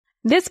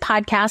This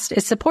podcast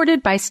is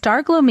supported by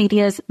Starglow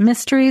Media's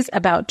Mysteries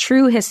About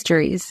True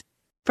Histories.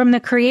 From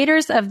the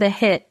creators of the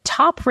hit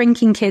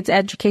top-ranking kids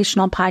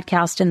educational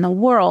podcast in the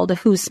world,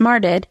 Who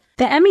Smarted,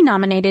 the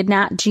Emmy-nominated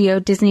Nat Geo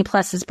Disney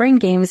Plus's Brain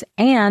Games,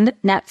 and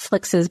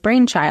Netflix's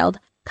Brainchild,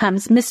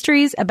 comes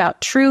Mysteries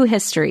About True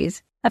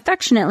Histories,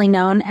 affectionately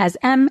known as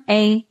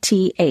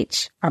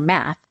MATH, or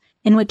math,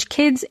 in which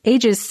kids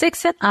ages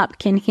 6 and up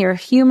can hear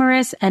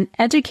humorous and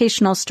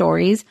educational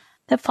stories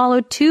that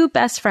follow two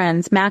best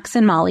friends, Max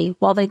and Molly,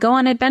 while they go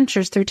on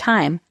adventures through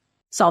time,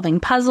 solving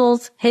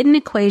puzzles, hidden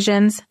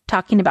equations,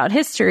 talking about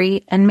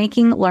history, and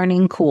making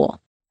learning cool.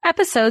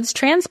 Episodes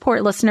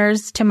transport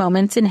listeners to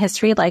moments in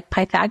history like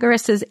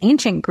Pythagoras'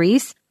 ancient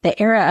Greece,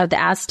 the era of the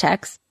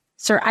Aztecs,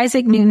 Sir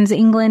Isaac Newton's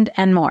England,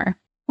 and more.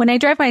 When I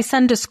drive my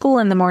son to school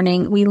in the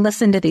morning, we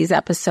listen to these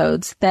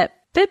episodes that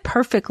fit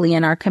perfectly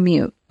in our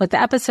commute, with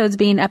the episodes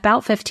being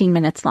about 15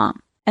 minutes long.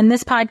 And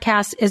this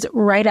podcast is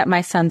right up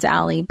my son's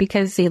alley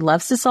because he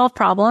loves to solve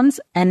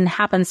problems and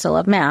happens to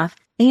love math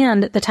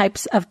and the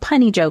types of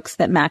punny jokes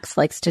that Max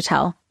likes to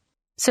tell.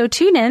 So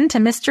tune in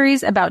to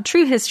Mysteries About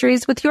True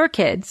Histories with your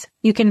kids.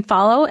 You can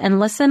follow and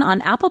listen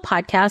on Apple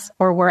Podcasts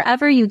or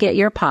wherever you get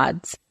your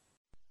pods.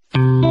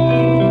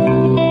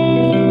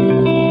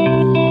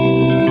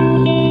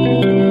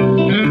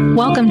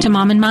 Welcome to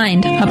Mom and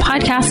Mind, a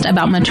podcast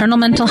about maternal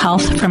mental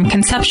health from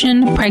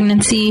conception,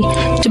 pregnancy,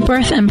 to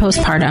birth and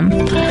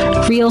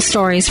postpartum. Real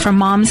stories from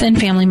moms and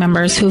family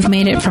members who've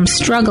made it from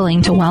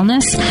struggling to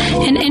wellness,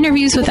 and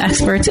interviews with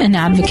experts and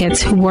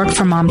advocates who work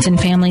for moms and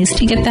families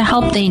to get the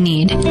help they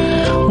need.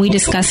 We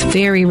discuss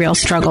very real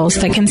struggles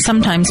that can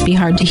sometimes be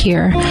hard to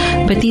hear,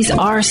 but these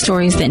are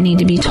stories that need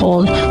to be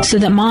told so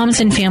that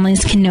moms and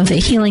families can know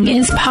that healing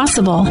is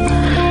possible.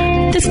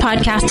 This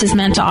podcast is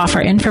meant to offer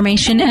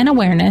information and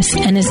awareness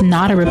and is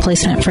not a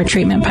replacement for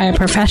treatment by a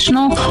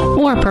professional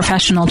or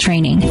professional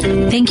training.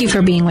 Thank you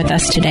for being with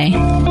us today.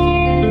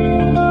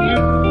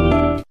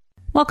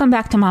 Welcome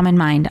back to Mom and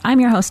Mind. I'm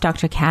your host,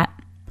 Dr. Kat.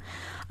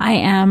 I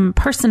am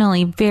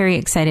personally very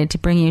excited to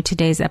bring you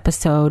today's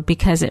episode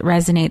because it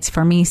resonates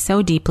for me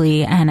so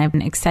deeply, and I've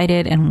been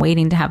excited and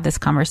waiting to have this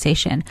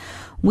conversation.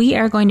 We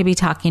are going to be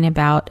talking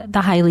about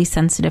the highly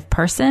sensitive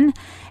person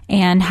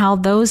and how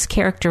those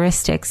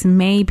characteristics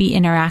may be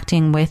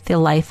interacting with the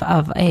life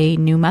of a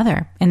new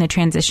mother in the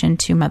transition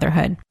to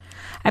motherhood.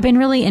 I've been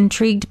really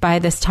intrigued by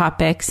this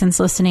topic since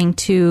listening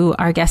to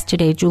our guest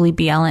today, Julie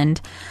Bjelland,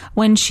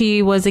 when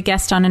she was a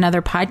guest on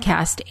another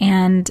podcast,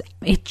 and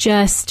it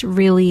just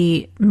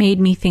really made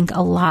me think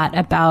a lot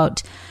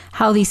about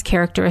how these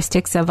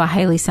characteristics of a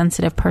highly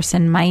sensitive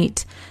person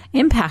might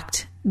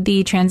impact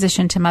the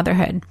transition to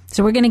motherhood.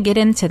 So we're going to get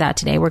into that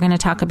today. We're going to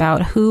talk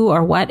about who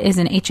or what is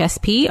an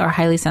HSP, or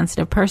highly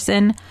sensitive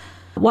person,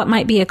 what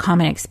might be a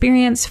common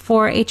experience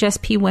for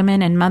HSP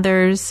women and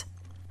mothers.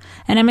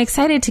 And I'm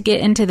excited to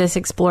get into this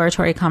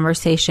exploratory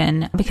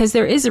conversation because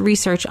there is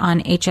research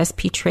on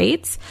HSP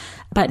traits,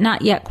 but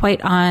not yet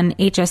quite on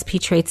HSP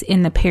traits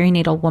in the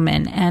perinatal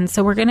woman. And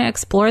so we're going to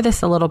explore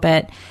this a little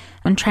bit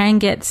and try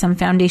and get some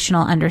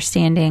foundational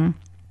understanding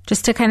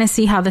just to kind of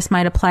see how this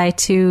might apply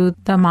to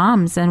the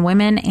moms and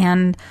women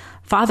and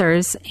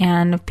fathers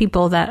and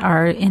people that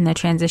are in the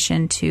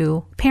transition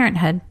to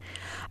parenthood.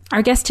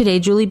 Our guest today,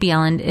 Julie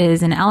Bjelland,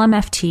 is an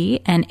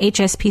LMFT and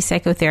HSP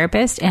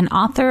psychotherapist and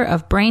author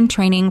of Brain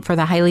Training for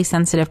the Highly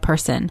Sensitive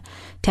Person: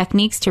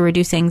 Techniques to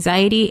Reduce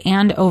Anxiety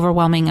and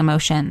Overwhelming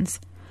Emotions.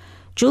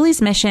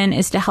 Julie's mission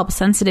is to help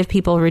sensitive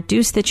people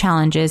reduce the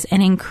challenges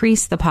and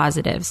increase the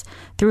positives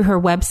through her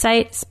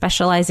website,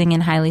 specializing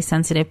in highly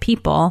sensitive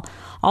people,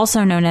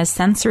 also known as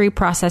Sensory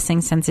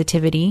Processing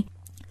Sensitivity.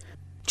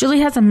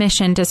 Julie has a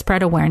mission to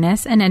spread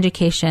awareness and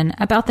education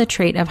about the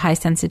trait of high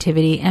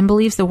sensitivity and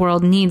believes the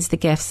world needs the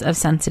gifts of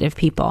sensitive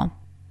people.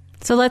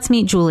 So let's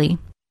meet Julie.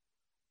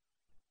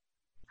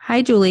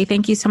 Hi, Julie.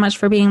 Thank you so much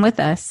for being with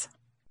us.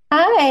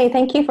 Hi,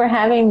 thank you for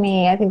having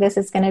me. I think this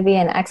is going to be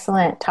an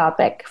excellent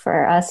topic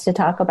for us to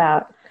talk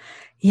about.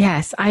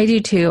 Yes, I do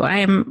too. I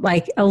am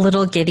like a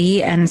little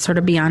giddy and sort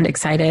of beyond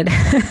excited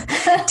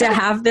to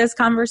have this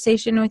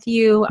conversation with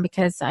you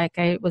because, like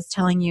I was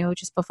telling you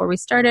just before we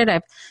started,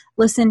 I've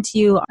listened to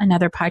you on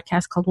another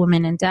podcast called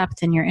Women in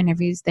Depth and your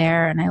interviews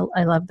there. And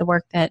I love the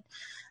work that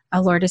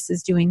Lourdes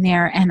is doing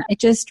there. And it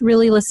just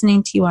really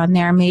listening to you on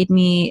there made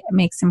me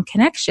make some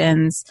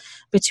connections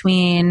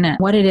between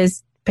what it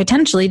is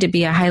potentially to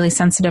be a highly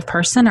sensitive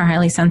person or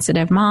highly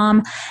sensitive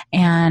mom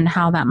and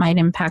how that might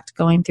impact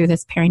going through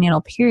this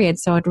perinatal period.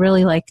 So I'd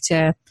really like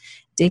to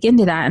dig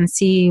into that and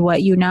see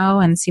what you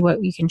know and see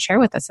what you can share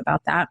with us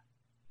about that.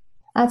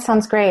 That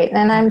sounds great.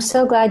 And I'm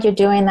so glad you're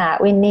doing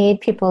that. We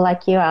need people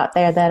like you out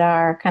there that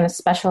are kind of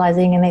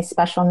specializing in these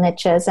special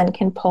niches and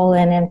can pull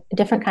in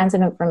different kinds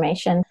of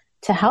information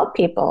to help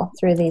people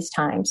through these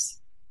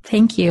times.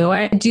 Thank you.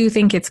 I do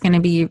think it's going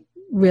to be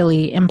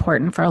really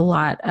important for a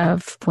lot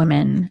of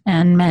women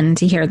and men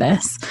to hear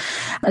this.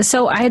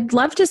 So I'd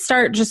love to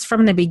start just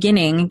from the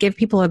beginning and give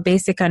people a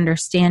basic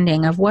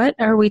understanding of what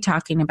are we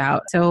talking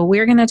about. So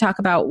we're going to talk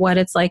about what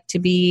it's like to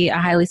be a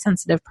highly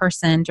sensitive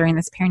person during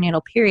this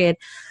perinatal period.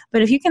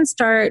 But if you can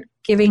start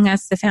giving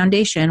us the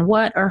foundation,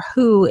 what or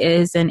who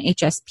is an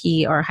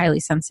HSP or highly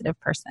sensitive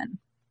person?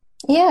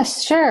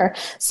 Yes, sure.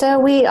 So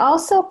we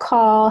also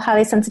call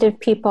highly sensitive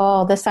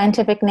people, the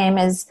scientific name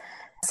is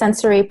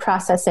sensory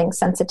processing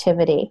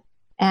sensitivity.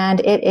 And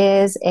it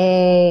is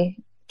a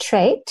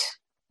trait,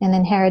 an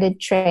inherited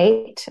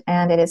trait,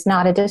 and it is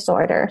not a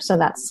disorder. So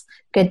that's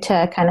good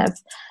to kind of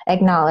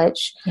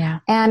acknowledge. Yeah.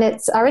 And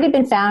it's already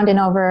been found in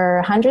over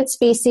 100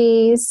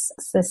 species.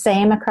 It's the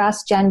same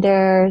across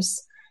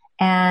genders.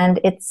 And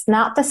it's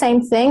not the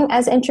same thing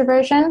as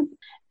introversion,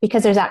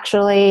 because there's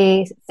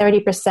actually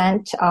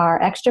 30% are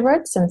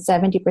extroverts and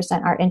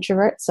 70% are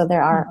introverts. So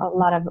there are a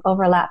lot of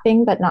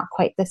overlapping, but not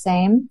quite the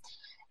same.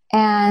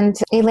 And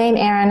Elaine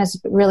Aron has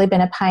really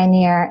been a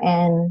pioneer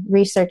in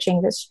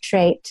researching this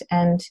trait,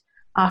 and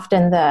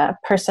often the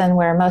person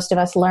where most of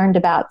us learned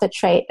about the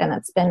trait. And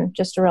it's been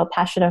just a real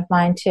passion of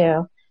mine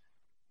to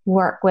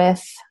work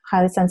with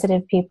highly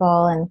sensitive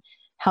people and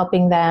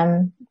helping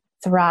them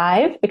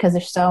thrive, because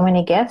there's so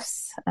many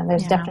gifts and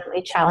there's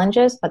definitely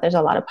challenges, but there's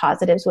a lot of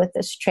positives with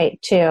this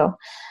trait too.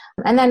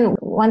 And then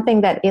one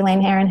thing that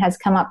Elaine Aron has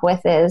come up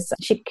with is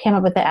she came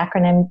up with the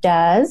acronym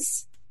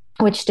DOES,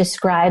 which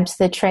describes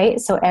the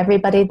trait. So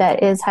everybody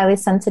that is highly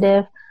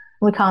sensitive,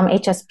 we call them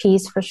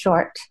HSPs for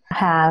short,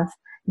 have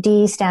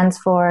D stands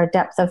for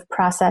depth of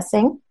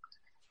processing,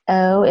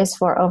 O is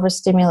for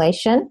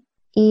overstimulation,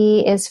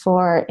 E is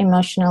for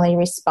emotionally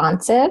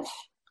responsive,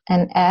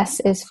 and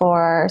S is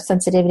for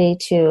sensitivity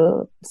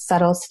to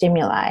subtle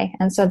stimuli.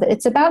 And so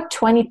it's about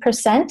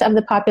 20% of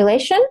the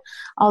population,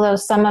 although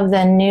some of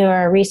the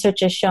newer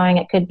research is showing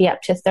it could be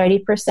up to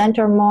 30%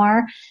 or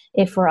more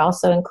if we're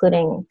also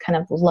including kind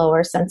of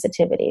lower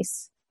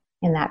sensitivities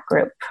in that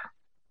group.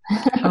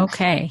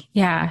 Okay.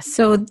 Yeah.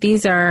 So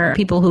these are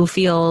people who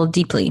feel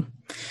deeply.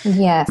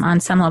 Yes. On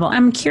some level.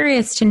 I'm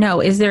curious to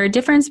know, is there a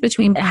difference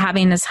between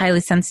having this highly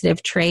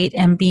sensitive trait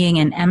and being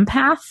an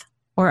empath?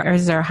 Or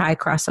is there a high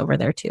crossover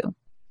there too?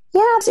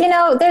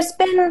 Yeah, there's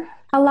been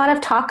a lot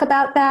of talk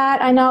about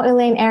that. I know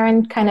Elaine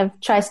Aron kind of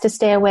tries to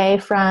stay away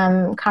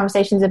from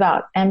conversations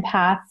about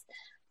empaths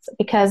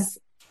because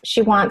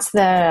she wants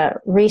the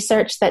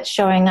research that's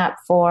showing up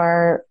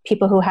for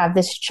people who have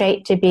this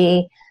trait to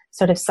be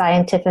sort of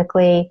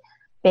scientifically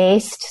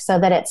based so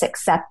that it's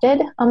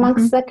accepted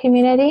amongst the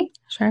community.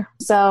 Sure.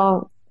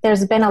 So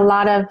there's been a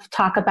lot of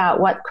talk about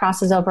what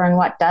crosses over and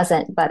what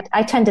doesn't, but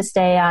I tend to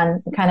stay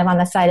on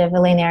the side of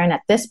Elaine Aron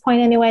at this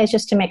point anyways,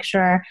 just to make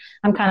sure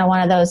I'm kind of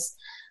one of those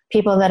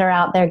people that are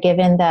out there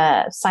given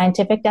the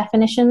scientific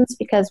definitions,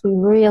 because we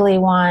really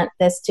want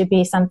this to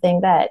be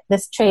something that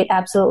this trait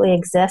absolutely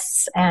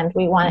exists, and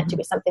we want it to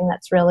be something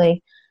that's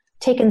really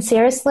taken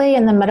seriously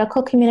in the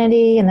medical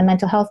community and the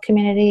mental health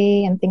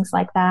community and things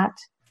like that.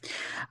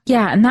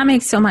 Yeah, and that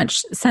makes so much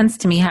sense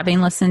to me,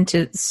 having listened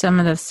to some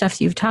of the stuff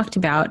you've talked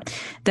about,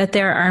 that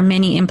there are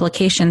many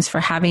implications for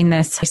having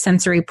this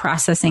sensory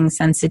processing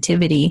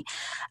sensitivity.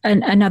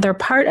 And another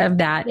part of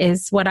that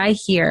is what I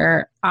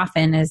hear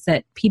often is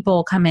that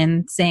people come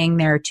in saying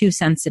they're too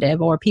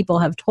sensitive, or people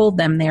have told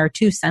them they are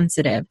too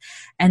sensitive.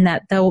 And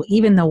that though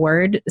even the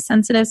word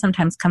sensitive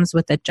sometimes comes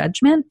with a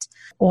judgment,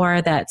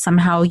 or that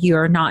somehow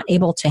you're not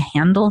able to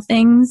handle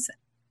things.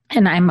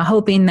 And I'm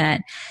hoping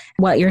that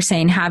what you're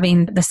saying,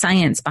 having the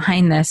science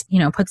behind this,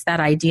 puts that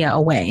idea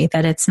away,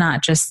 that it's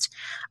not just,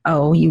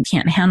 oh, you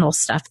can't handle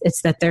stuff.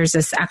 It's that there's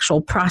this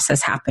actual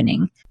process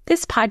happening.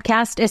 This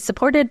podcast is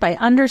supported by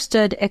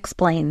Understood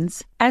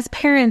Explains. As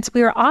parents,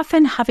 we are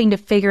often having to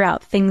figure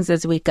out things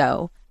as we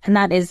go, and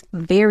that is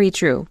very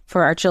true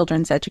for our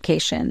children's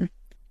education.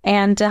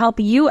 And to help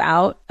you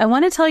out, I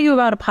want to tell you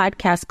about a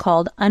podcast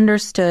called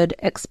Understood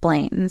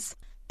Explains.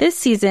 This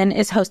season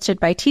is hosted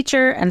by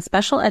teacher and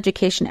special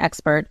education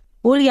expert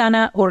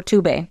Juliana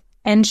Urtubey,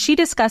 and she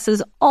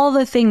discusses all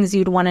the things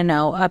you'd want to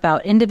know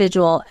about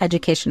individual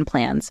education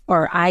plans,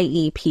 or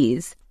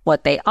IEPs,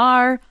 what they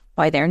are,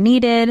 why they're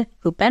needed,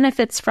 who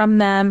benefits from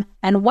them,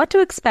 and what to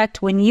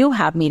expect when you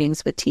have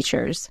meetings with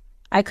teachers.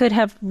 I could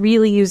have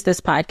really used this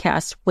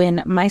podcast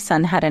when my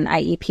son had an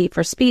IEP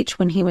for speech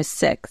when he was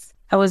 6.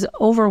 I was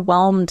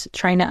overwhelmed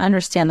trying to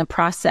understand the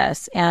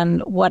process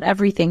and what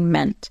everything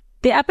meant.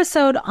 The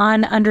episode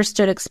on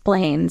Understood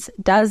Explains,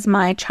 Does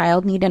My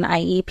Child Need an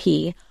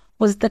IEP?,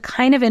 was the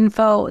kind of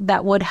info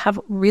that would have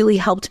really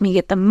helped me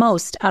get the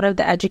most out of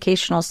the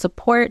educational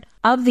support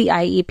of the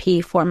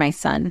IEP for my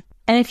son.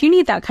 And if you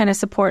need that kind of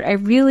support, I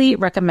really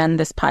recommend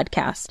this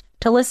podcast.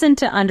 To listen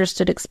to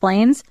Understood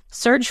Explains,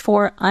 search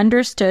for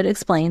Understood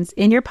Explains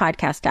in your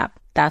podcast app.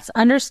 That's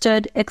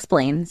Understood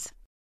Explains.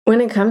 When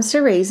it comes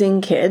to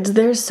raising kids,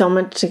 there's so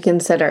much to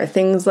consider.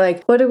 Things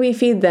like, what do we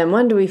feed them?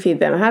 When do we feed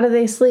them? How do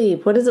they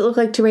sleep? What does it look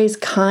like to raise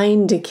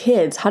kind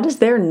kids? How does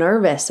their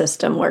nervous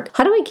system work?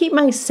 How do I keep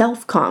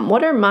myself calm?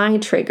 What are my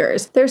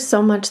triggers? There's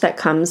so much that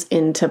comes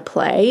into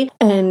play,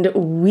 and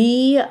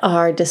we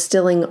are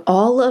distilling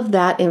all of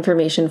that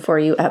information for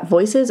you at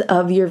Voices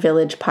of Your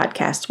Village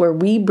podcast, where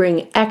we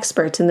bring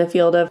experts in the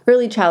field of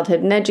early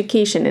childhood and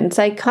education and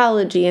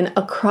psychology and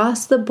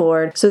across the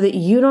board so that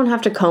you don't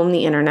have to comb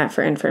the internet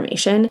for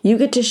information. one, you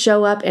get to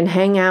show up and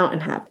hang out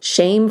and have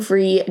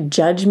shame-free,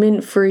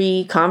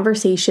 judgment-free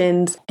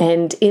conversations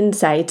and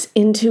insights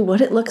into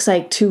what it looks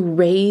like to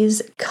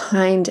raise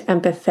kind,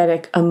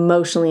 empathetic,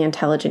 emotionally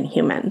intelligent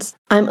humans.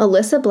 I'm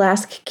Alyssa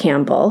Blask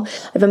Campbell.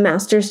 I have a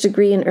master's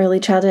degree in early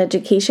childhood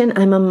education.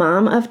 I'm a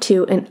mom of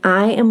 2, and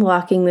I am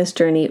walking this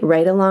journey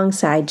right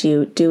alongside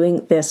you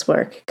doing this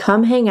work.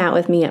 Come hang out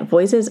with me at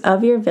Voices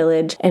of Your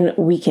Village, and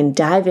we can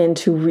dive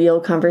into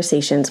real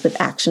conversations with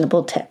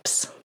actionable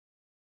tips.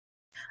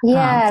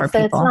 Yeah,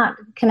 so it's not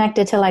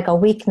connected to like a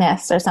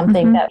weakness or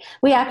something that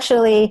we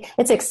actually,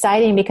 it's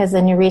exciting because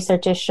the new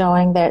research is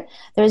showing that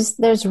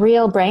there's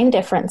real brain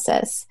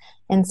differences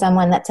in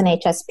someone that's an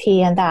HSP,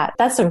 and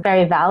that's a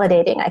very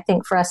validating, I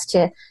think, for us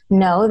to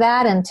know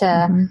that and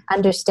to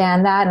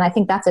understand that. And I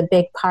think that's a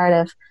big part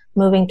of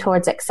moving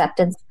towards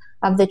acceptance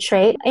of the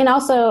trait. And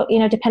also,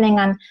 depending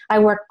on, I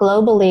work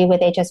globally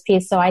with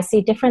HSPs, so I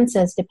see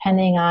differences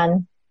depending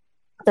on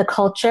the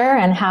culture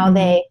and how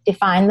they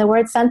define the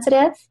word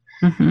sensitive.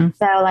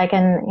 So like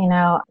in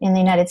the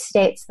United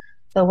States,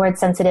 the word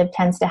sensitive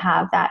tends to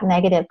have that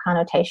negative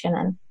connotation,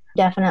 and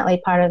definitely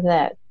part of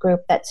the group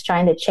that's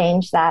trying to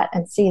change that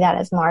and see that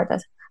as more of a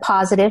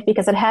positive,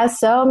 because it has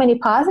so many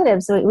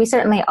positives. We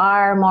certainly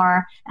are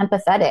more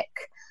empathetic,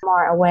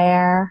 more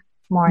aware,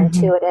 more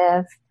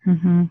intuitive,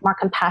 more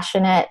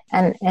compassionate.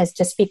 And as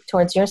to speak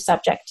towards your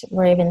subject,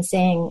 we're even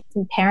seeing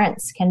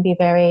parents can be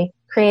very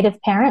creative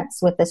parents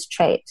with this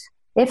trait,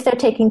 if they're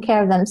taking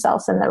care of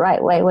themselves in the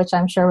right way, which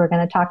I'm sure we're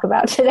going to talk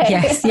about today.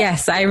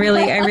 Yes. I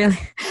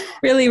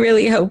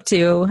really hope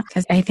to,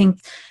 because I think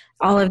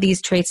all of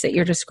these traits that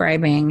you're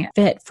describing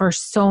fit for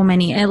so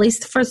many, at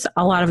least for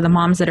a lot of the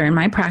moms that are in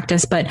my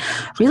practice, but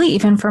really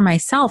even for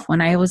myself,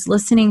 when I was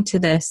listening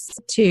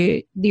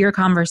to your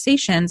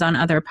conversations on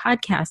other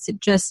podcasts,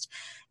 it just,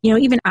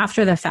 even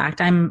after the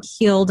fact, I'm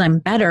healed, I'm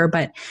better,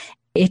 but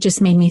it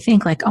just made me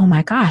think like, oh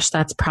my gosh,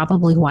 that's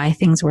probably why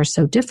things were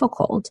so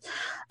difficult.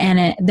 And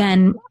it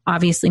then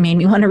obviously made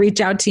me want to reach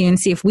out to you and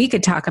see if we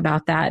could talk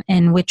about that,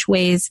 and which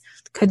ways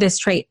could this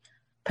trait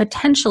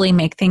potentially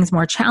make things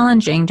more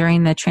challenging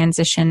during the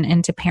transition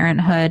into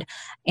parenthood.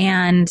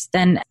 And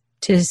then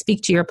to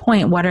speak to your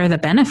point, what are the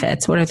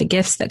benefits? What are the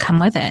gifts that come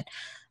with it?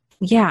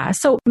 Yeah.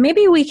 So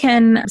maybe we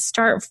can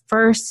start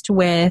first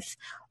with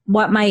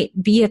what might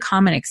be a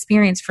common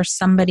experience for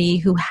somebody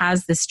who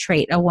has this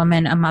trait, a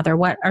woman, a mother.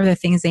 What are the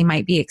things they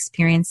might be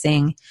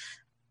experiencing,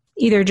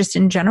 either just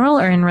in general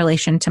or in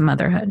relation to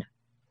motherhood?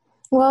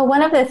 Well,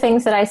 one of the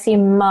things that I see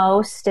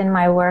most in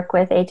my work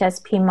with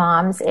HSP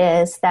moms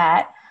is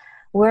that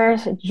we're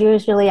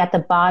usually at the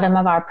bottom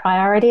of our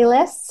priority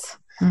lists.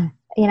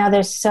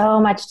 There's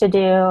so much to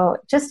do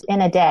just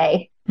in a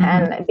day.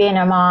 And being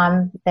a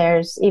mom,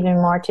 there's even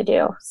more to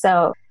do.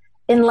 So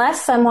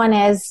unless someone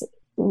is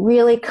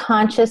really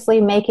consciously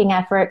making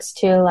efforts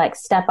to like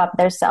step up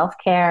their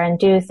self-care and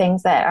do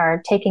things that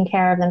are taking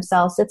care of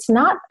themselves, it's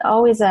not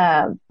always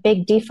a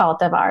big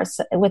default of ours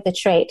with the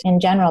trait in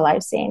general.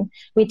 I've seen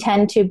we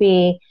tend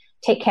to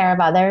take care of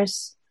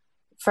others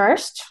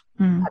first.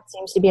 That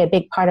seems to be a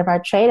big part of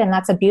our trait, and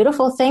that's a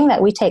beautiful thing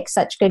that we take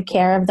such good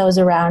care of those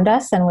around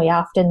us, and we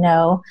often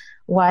know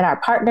what our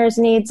partner's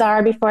needs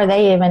are before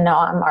they even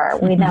know them, or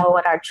we know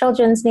what our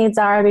children's needs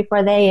are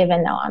before they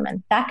even know them,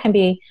 and that can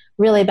be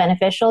really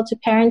beneficial to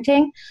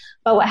parenting.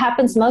 But what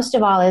happens most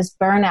of all is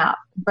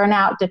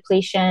burnout,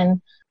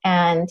 depletion,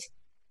 and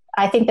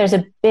I think there's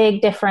a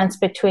big difference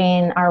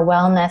between our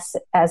wellness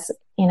as,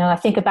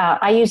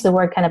 I use the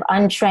word kind of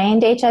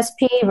untrained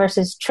HSP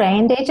versus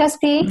trained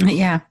HSP.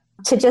 Yeah.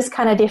 To just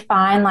kind of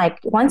define, like,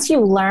 once you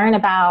learn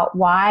about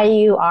why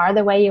you are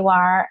the way you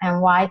are and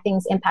why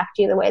things impact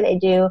you the way they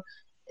do,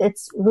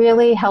 it's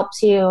really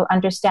helps you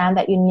understand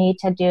that you need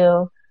to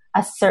do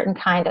a certain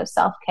kind of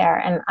self-care.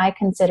 And I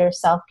consider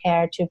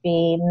self-care to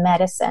be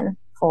medicine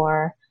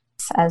for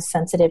as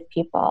sensitive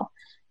people.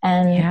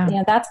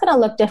 And that's going to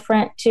look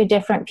different to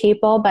different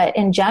people. But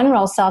in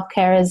general,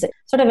 self-care is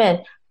sort of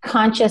a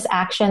conscious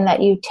action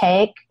that you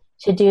take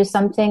to do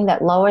something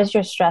that lowers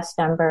your stress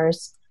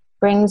numbers,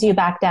 brings you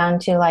back down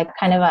to like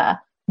kind of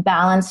a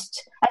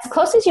balanced, as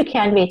close as you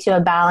can be to a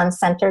balanced,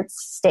 centered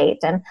state.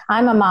 And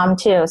I'm a mom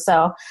too.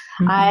 So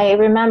I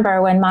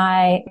remember when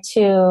my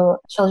 2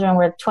 children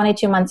were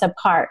 22 months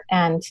apart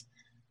and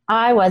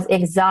I was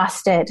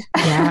exhausted.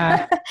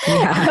 Yeah.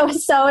 I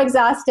was so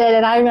exhausted.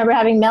 And I remember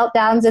having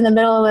meltdowns in the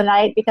middle of the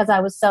night because I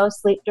was so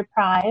sleep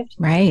deprived.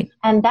 Right.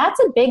 And that's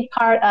a big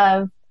part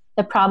of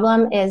the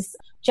problem is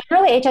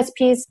generally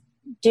HSPs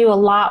do a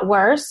lot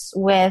worse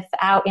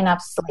without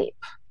enough sleep.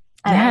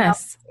 And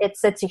yes.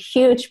 It's a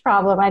huge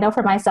problem. I know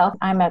for myself,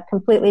 I'm a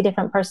completely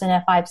different person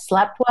if I've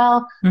slept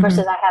well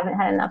versus I haven't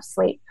had enough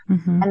sleep.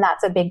 And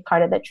that's a big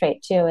part of the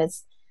trait too,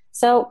 is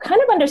so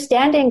kind of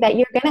understanding that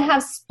you're going to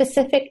have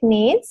specific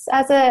needs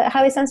as a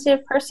highly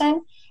sensitive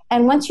person.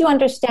 And once you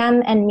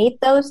understand and meet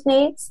those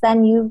needs,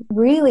 then you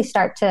really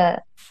start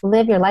to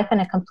live your life in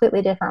a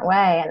completely different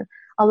way. And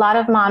a lot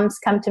of moms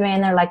come to me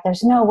and they're like,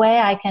 there's no way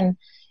I can,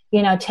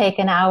 take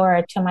an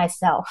hour to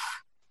myself.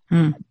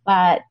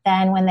 But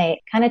then when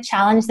they kind of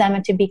challenge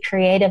them to be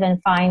creative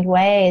and find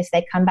ways,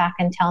 they come back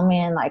and tell me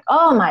and like,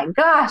 oh my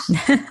gosh,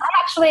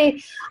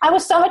 I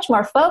was so much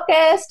more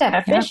focused and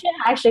efficient.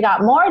 Yep. I actually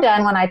got more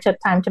done when I took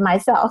time to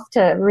myself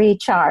to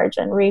recharge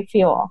and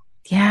refuel.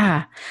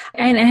 Yeah.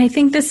 And I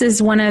think this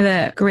is one of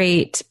the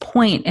great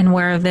point and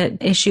where the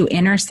issue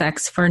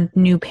intersects for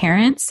new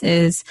parents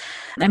is,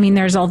 I mean,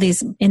 there's all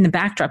these in the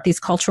backdrop, these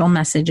cultural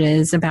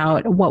messages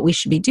about what we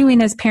should be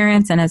doing as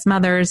parents and as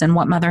mothers and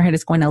what motherhood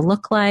is going to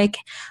look like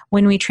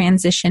when we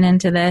transition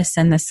into this.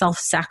 And the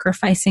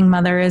self-sacrificing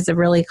mother is a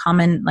really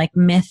common like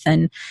myth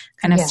and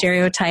kind of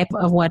stereotype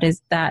of what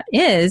that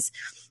is.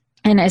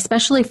 And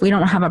especially if we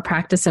don't have a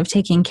practice of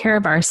taking care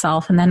of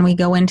ourselves and then we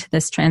go into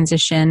this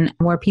transition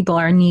where people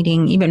are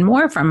needing even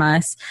more from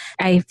us,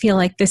 I feel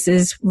like this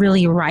is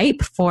really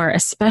ripe for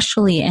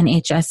especially an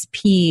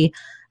HSP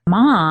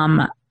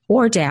mom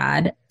or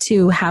dad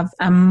to have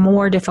a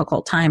more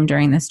difficult time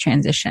during this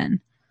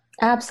transition.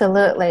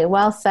 Absolutely.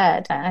 Well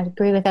said. I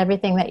agree with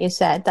everything that you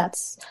said.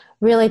 That's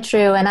really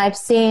true. And I've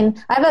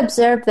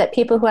observed that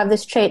people who have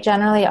this trait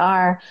generally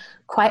are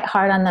quite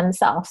hard on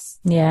themselves.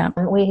 Yeah.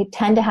 We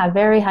tend to have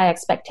very high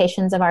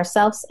expectations of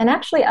ourselves and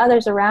actually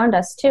others around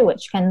us too,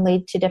 which can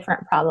lead to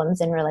different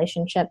problems in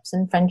relationships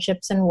and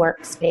friendships and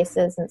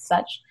workspaces and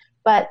such.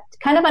 But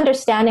kind of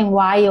understanding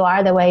why you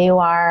are the way you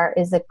are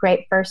is a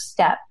great first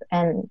step,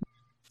 and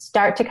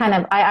start to kind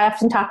of, I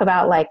often talk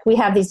about like we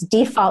have these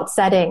default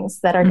settings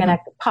that are going to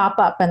pop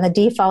up, and the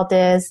default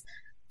is,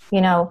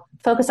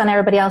 focus on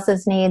everybody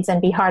else's needs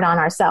and be hard on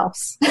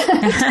ourselves.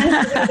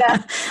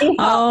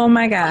 Oh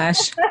my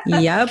gosh.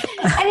 Yep.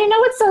 And you know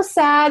what's so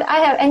sad?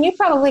 And you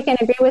probably can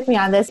agree with me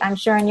on this, I'm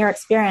sure in your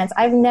experience,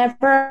 I've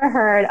never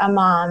heard a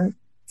mom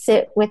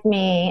sit with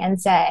me and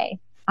say,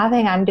 I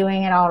think I'm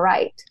doing it all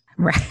right.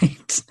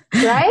 Right.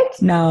 Right?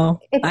 No,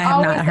 I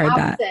have not heard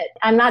that.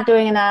 I'm not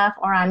doing enough,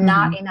 or I'm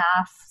not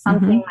enough.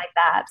 Something like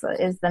that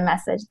is the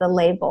message, the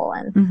label.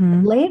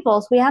 And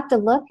labels, we have to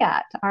look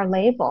at our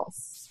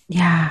labels.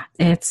 Yeah,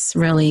 it's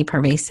really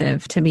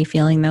pervasive to be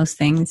feeling those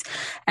things.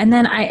 And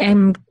then I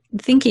am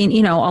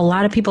thinking, a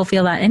lot of people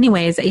feel that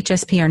anyways,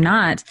 HSP or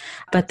not.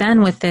 But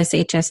then with this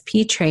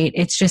HSP trait,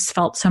 it's just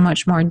felt so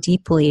much more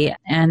deeply,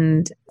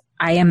 and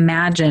I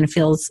imagine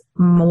feels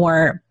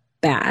more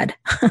bad.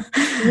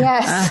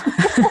 Yes.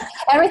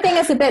 Everything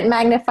is a bit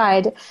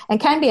magnified and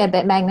can be a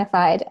bit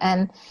magnified.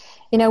 And,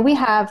 we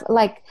have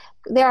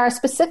there are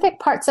specific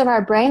parts of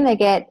our brain that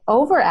get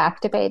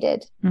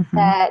overactivated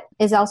that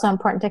is also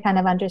important to kind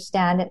of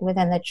understand it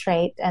within the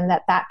trait, and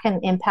that can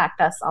impact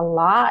us a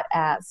lot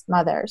as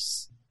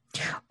mothers.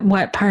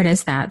 What part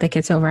is that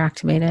gets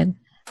overactivated?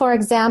 For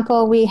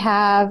example, we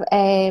have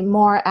a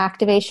more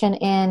activation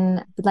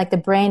in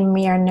the brain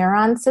mirror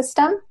neuron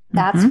system.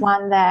 That's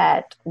one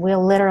that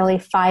will literally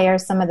fire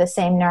some of the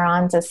same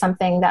neurons as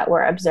something that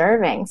we're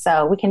observing.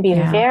 So we can be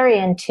very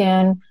in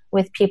tune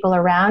with people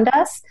around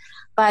us.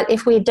 But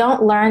if we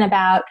don't learn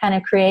about kind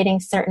of creating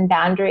certain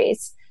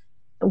boundaries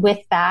with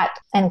that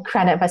and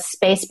kind of a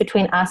space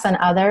between us and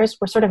others,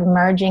 we're sort of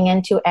merging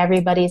into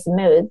everybody's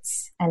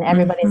moods and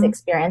everybody's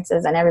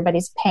experiences and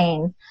everybody's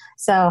pain.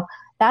 So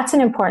that's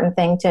an important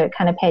thing to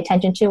kind of pay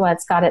attention to.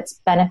 It's got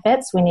its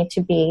benefits. We need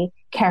to be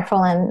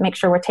careful and make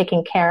sure we're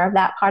taking care of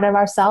that part of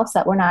ourselves,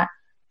 that we're not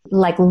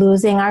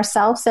losing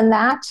ourselves in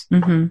that.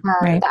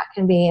 Right. That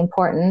can be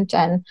important.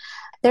 And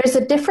there's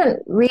a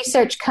different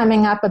research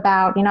coming up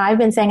about, I've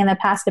been saying in the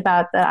past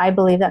about that I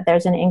believe that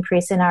there's an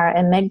increase in our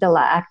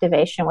amygdala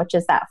activation, which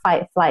is that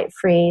fight, flight,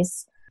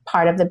 freeze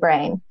part of the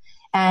brain.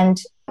 And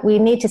we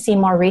need to see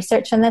more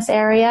research in this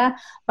area,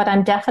 but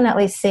I'm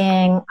definitely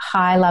seeing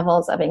high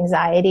levels of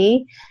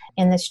anxiety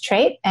in this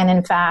trait. And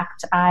in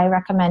fact, I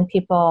recommend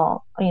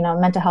people,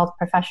 mental health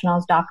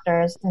professionals,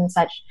 doctors and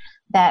such,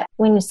 that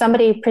when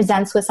somebody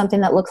presents with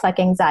something that looks like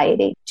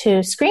anxiety,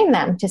 to screen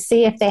them to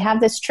see if they have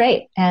this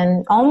trait.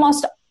 And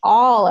almost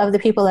all of the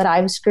people that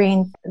I've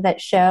screened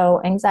that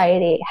show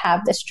anxiety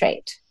have this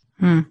trait.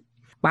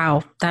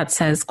 Wow. That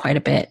says quite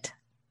a bit.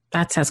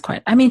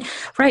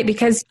 Right.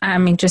 Because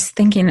just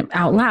thinking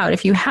out loud,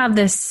 if you have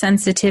this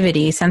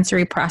sensitivity,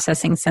 sensory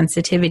processing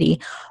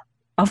sensitivity,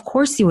 of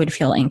course you would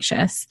feel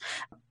anxious.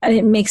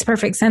 It makes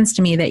perfect sense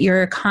to me that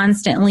you're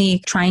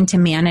constantly trying to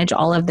manage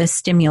all of this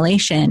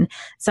stimulation.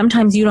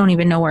 Sometimes you don't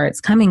even know where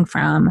it's coming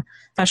from,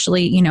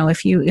 especially,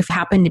 if you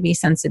happen to be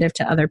sensitive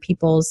to other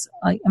people's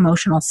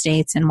emotional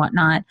states and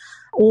whatnot,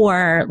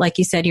 or like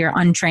you said, you're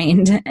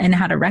untrained in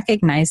how to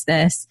recognize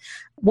this.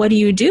 What do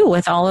you do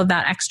with all of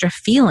that extra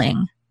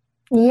feeling?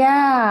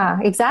 Yeah,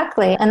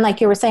 exactly. And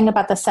like you were saying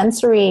about the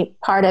sensory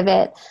part of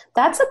it,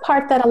 that's a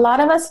part that a lot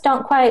of us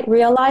don't quite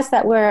realize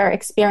that we're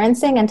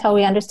experiencing until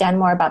we understand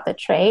more about the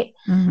trait.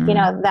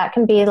 That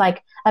can be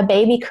like a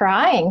baby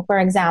crying, for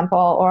example,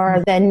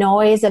 or the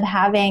noise of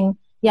having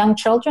young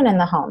children in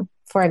the home,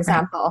 for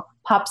example,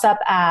 pops up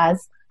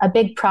as a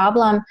big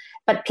problem.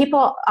 But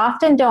people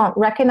often don't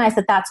recognize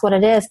that that's what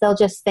it is. They'll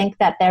just think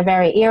that they're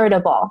very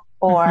irritable,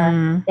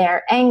 or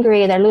they're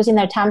angry, they're losing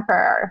their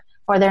temper,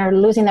 or they're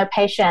losing their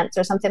patience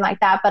or something like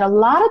that. But a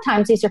lot of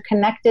times these are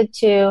connected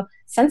to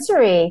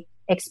sensory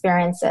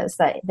experiences,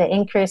 the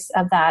increase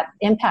of that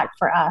impact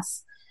for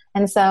us.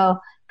 And so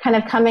kind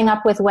of coming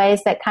up with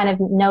ways that kind of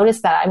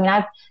notice that. I mean,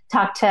 I've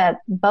talked to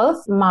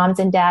both moms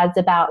and dads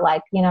about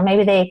like,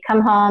 maybe they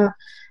come home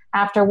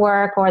after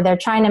work or they're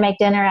trying to make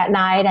dinner at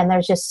night and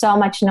there's just so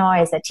much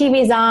noise. The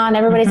TV's on,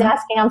 everybody's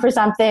asking them for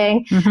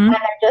something, and they're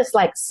just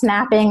like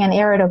snapping and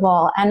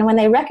irritable. And when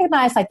they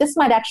recognize like this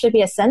might actually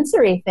be a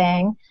sensory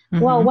thing,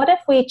 well, what if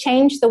we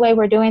change the way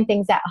we're doing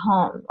things at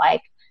home?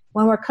 Like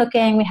when we're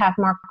cooking, we have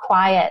more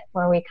quiet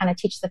where we kind of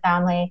teach the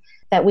family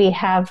that we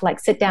have like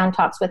sit down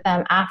talks with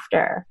them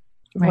after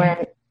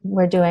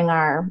we're doing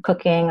our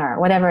cooking or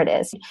whatever it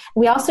is.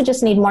 We also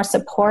just need more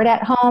support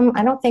at home.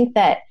 I don't think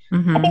that,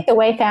 I think the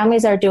way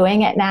families are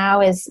doing it now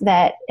is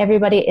that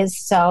everybody is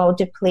so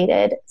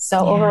depleted,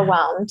 so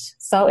overwhelmed,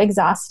 so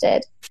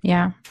exhausted.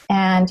 Yeah.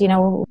 And,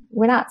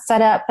 we're not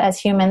set up as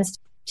humans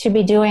to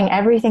be doing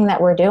everything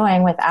that we're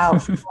doing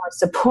without more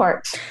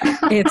support.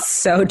 It's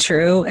so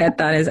true.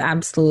 That is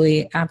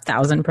absolutely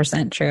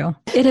 1,000% true.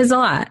 It is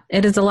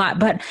a lot.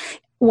 But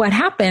what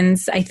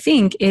happens, I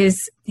think,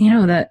 is,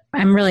 that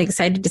I'm really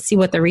excited to see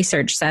what the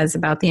research says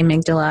about the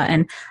amygdala.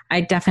 And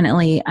I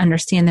definitely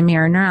understand the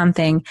mirror neuron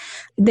thing.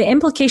 The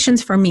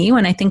implications for me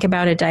when I think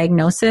about a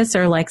diagnosis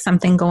or like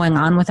something going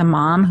on with a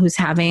mom who's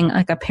having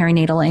like a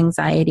perinatal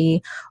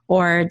anxiety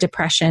or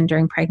depression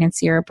during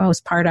pregnancy or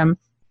postpartum,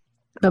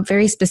 but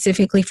very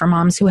specifically for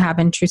moms who have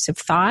intrusive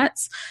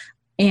thoughts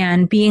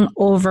and being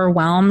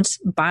overwhelmed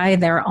by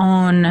their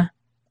own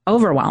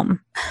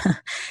overwhelm,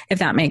 if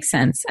that makes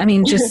sense. I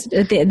mean, just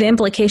the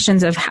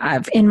implications of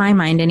in my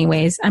mind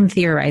anyways, I'm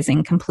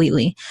theorizing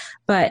completely,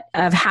 but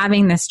of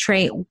having this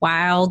trait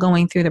while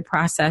going through the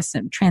process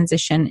of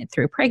transition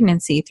through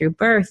pregnancy, through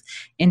birth,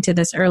 into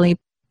this early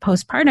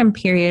postpartum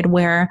period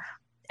where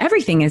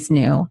everything is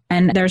new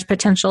and there's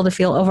potential to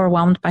feel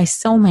overwhelmed by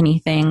so many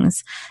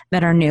things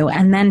that are new.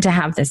 And then to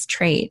have this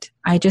trait,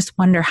 I just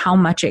wonder how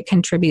much it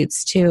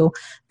contributes to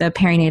the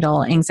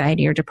perinatal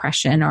anxiety or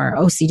depression or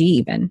OCD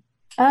even.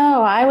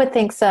 Oh, I would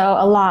think so,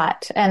 a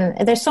lot. And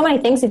there's so many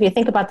things if you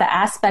think about the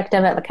aspect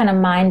of it, the kind of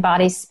mind,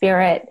 body,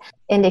 spirit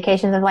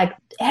indications of like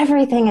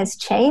everything is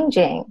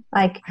changing.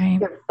 Like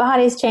your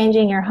body's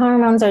changing, your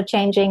hormones are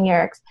changing,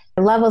 your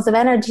levels of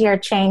energy are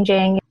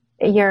changing,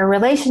 your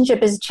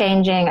relationship is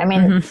changing. I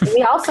mean,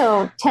 we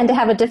also tend to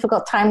have a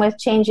difficult time with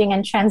changing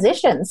and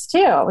transitions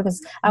too,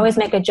 because I always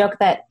make a joke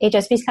that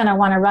HSPs kind of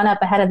want to run up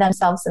ahead of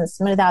themselves and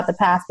smooth out the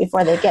path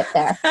before they get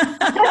there.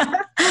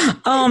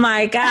 Oh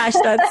my gosh,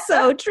 that's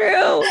so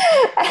true.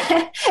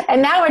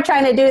 And now we're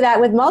trying to do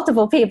that with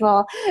multiple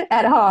people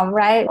at home,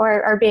 right?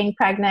 Or being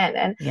pregnant.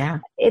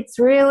 And it's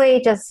really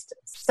just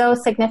so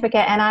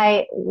significant. And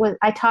I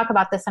talk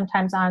about this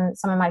sometimes on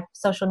some of my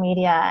social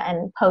media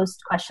and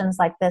post questions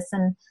like this.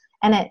 And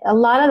a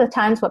lot of the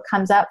times what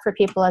comes up for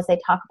people as they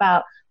talk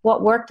about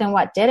what worked and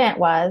what didn't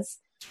was,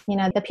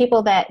 the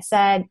people that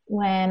said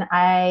when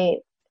I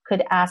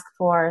could ask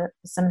for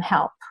some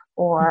help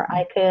or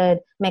I could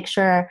make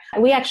sure,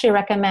 we actually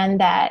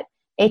recommend that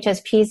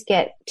HSPs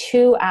get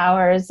 2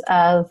 hours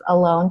of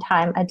alone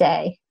time a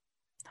day.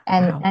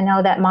 And I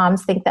know that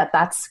moms think that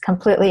that's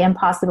completely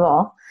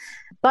impossible.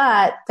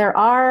 But there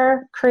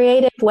are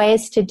creative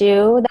ways to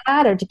do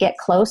that or to get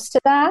close to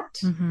that.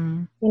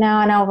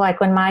 I know like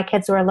when my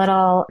kids were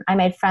little, I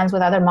made friends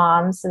with other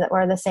moms that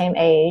were the same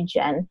age.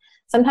 And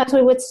sometimes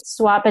we would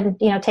swap and,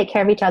 take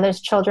care of each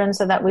other's children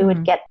so that we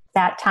would get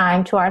that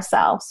time to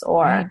ourselves.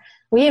 Or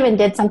we even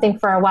did something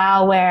for a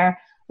while where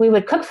we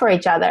would cook for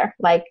each other.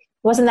 Like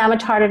it wasn't that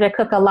much harder to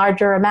cook a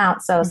larger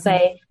amount. So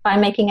say if I'm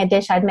making a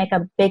dish, I'd make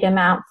a big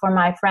amount for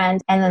my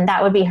friend. And then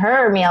that would be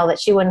her meal that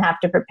she wouldn't have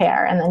to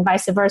prepare. And then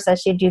vice versa,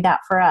 she'd do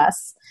that for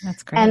us.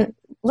 That's great. And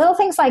little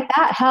things like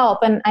that help.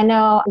 And I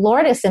know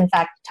Lourdes, in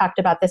fact, talked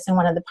about this in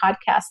one of the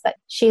podcasts, that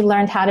she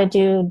learned how to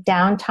do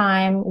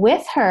downtime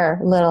with her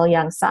little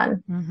young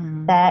son,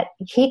 that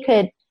he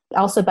could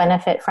also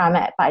benefit from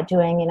it by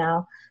doing,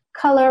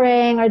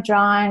 coloring or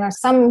drawing or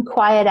some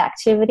quiet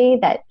activity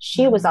that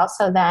she was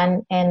also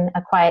then in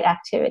a quiet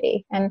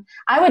activity. And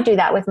I would do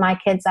that with my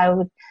kids. I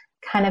would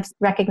kind of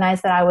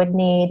recognize that I would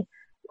need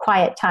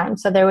quiet time.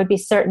 So there would be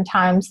certain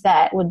times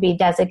that would be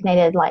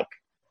designated like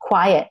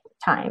quiet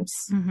times.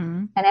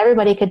 And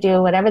everybody could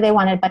do whatever they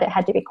wanted, but it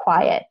had to be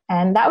quiet.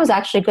 And that was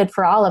actually good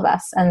for all of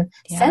us. And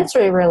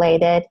sensory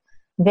related,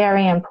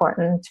 very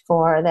important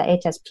for the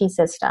HSP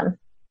system.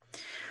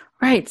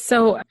 Right.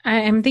 So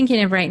I'm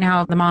thinking of right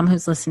now, the mom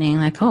who's listening,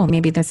 like, oh,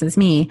 maybe this is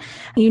me.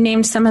 You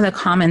named some of the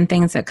common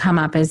things that come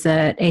up is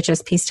that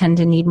HSPs tend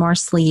to need more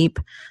sleep.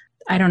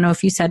 I don't know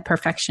if you said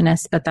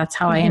perfectionist, but that's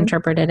how I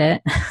interpreted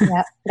it.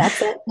 Yep,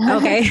 that's it.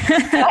 Okay.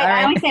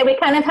 I always say we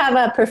kind of have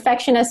a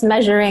perfectionist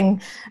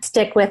measuring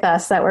stick with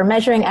us, that we're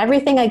measuring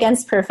everything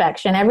against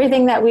perfection,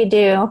 everything that we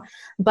do.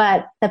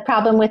 But the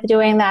problem with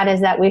doing that is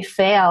that we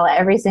fail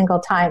every single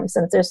time,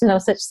 since there's no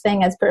such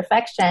thing as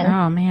perfection.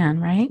 Oh man,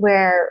 right?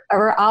 Where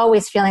we're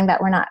always feeling that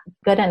we're not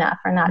good enough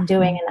or not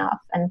doing enough.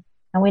 And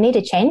we need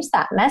to change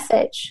that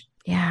message.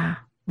 Yeah.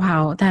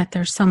 Wow.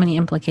 There's so many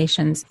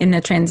implications in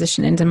the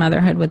transition into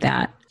motherhood with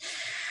that.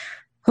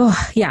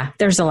 Oh, yeah,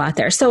 there's a lot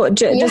there. So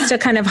just to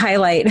kind of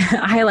highlight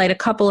a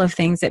couple of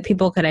things that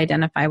people could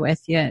identify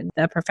with, the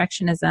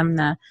perfectionism,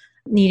 the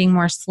needing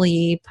more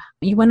sleep.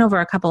 You went over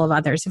a couple of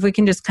others. If we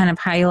can just kind of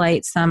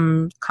highlight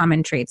some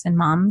common traits in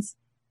moms.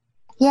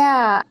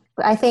 Yeah,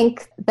 I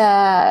think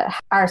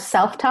our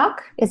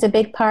self-talk is a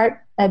big part,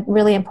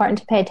 really important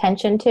to pay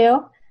attention to,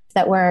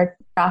 that we're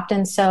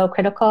often so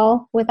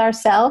critical with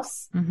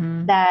ourselves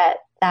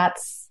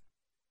that's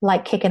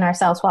like kicking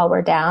ourselves while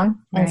we're down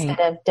instead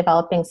of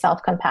developing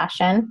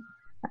self-compassion.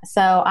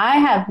 So I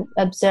have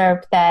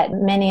observed that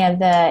many of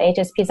the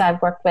HSPs I've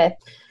worked with,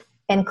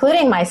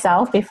 including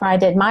myself before I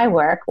did my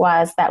work,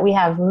 was that we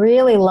have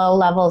really low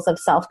levels of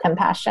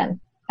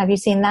self-compassion. Have you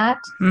seen that?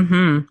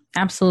 Mm-hmm.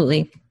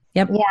 Absolutely.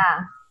 Yep.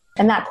 Yeah.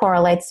 And that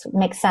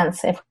makes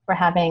sense if we're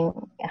having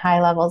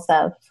high levels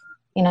of,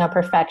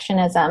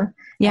 perfectionism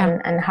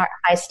and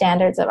high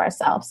standards of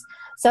ourselves.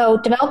 So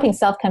developing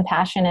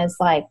self-compassion is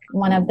like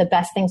one of the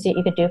best things that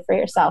you could do for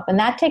yourself. And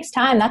that takes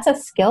time. That's a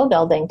skill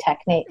building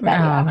technique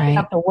that you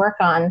have to work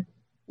on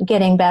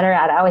getting better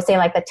at. I always say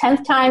like the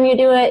 10th time you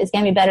do it is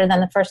going to be better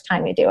than the first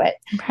time you do it.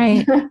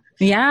 Right.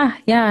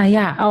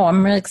 Yeah. Oh,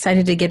 I'm really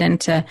excited to get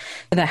into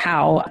the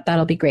how.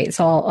 That'll be great.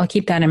 So I'll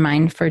keep that in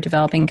mind for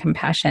developing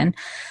compassion.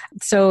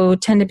 So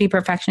tend to be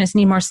perfectionists,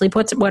 need more sleep.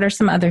 What are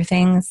some other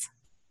things?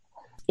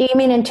 You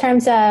mean in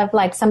terms of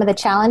like some of the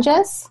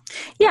challenges?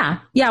 Yeah.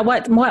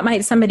 What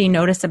might somebody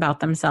notice about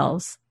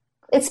themselves?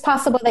 It's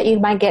possible that you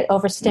might get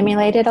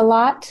overstimulated a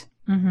lot.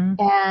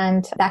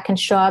 And that can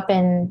show up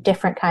in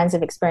different kinds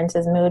of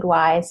experiences,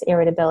 mood-wise,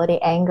 irritability,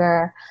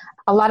 anger.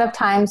 A lot of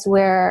times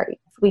where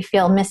we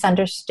feel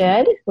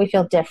misunderstood, we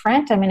feel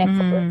different. I mean,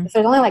 if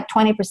there's only like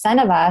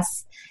 20% of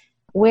us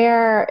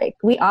where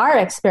we are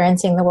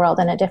experiencing the world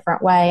in a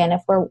different way. And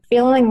if we're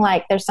feeling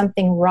like there's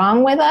something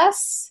wrong with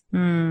us,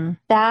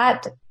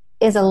 that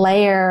is a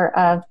layer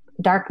of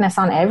darkness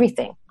on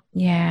everything.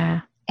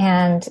 Yeah.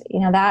 And,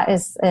 that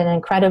is an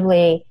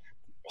incredibly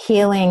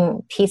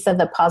healing piece of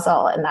the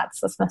puzzle. And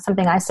that's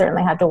something I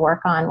certainly had to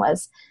work on,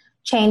 was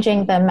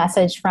changing the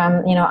message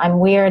from, I'm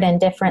weird and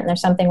different and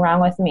there's something wrong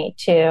with me,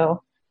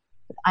 to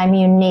I'm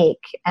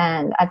unique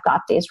and I've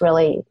got these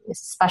really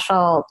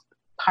special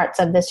parts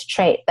of this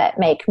trait that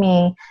make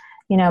me,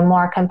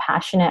 more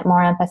compassionate,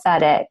 more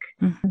empathetic,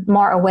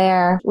 more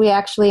aware. We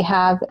actually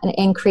have an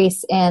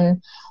increase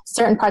in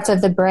certain parts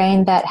of the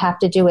brain that have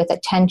to do with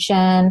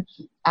attention,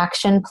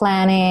 action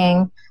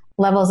planning,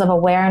 levels of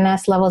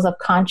awareness, levels of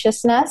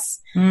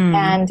consciousness.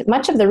 And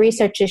much of the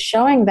research is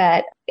showing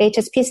that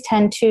HSPs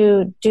tend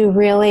to do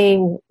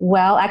really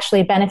well,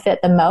 actually benefit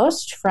the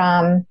most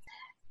from,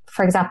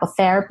 for example,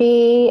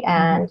 therapy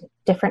and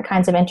different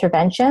kinds of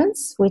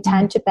interventions. We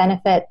tend to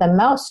benefit the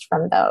most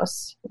from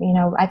those.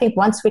 I think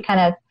once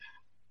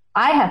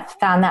I have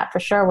found that for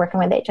sure working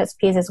with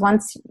HSPs, is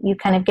once you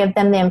kind of give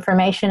them the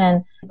information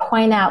and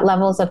point out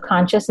levels of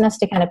consciousness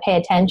to kind of pay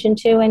attention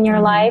to in your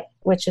life,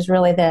 which is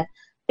really the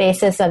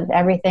basis of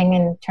everything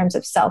in terms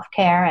of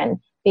self-care and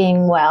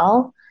being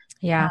well.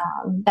 Yeah.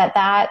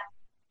 That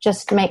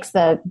just makes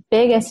the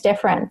biggest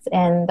difference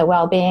in the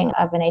well-being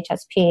of an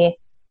HSP.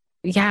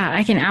 Yeah,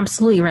 I can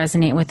absolutely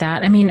resonate with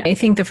that. I mean, I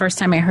think the first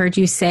time I heard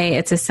you say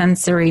it's a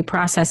sensory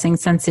processing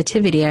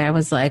sensitivity, I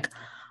was like,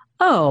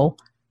 oh,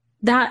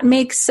 that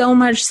makes so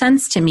much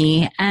sense to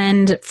me.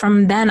 And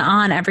from then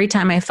on, every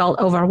time I felt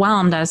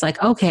overwhelmed, I was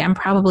like, okay,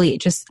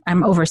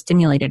 I'm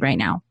overstimulated right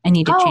now. I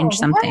need to change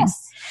something.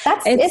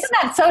 Yes. Isn't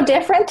that so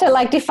different to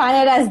like define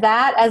it as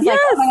that, as like,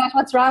 oh my gosh,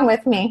 what's wrong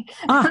with me?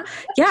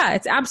 Yeah,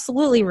 it's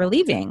absolutely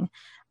relieving.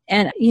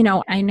 And,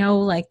 I know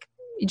like,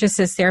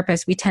 just as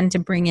therapists, we tend to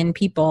bring in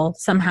people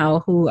somehow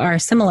who are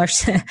similar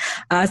to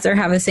us or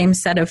have the same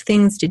set of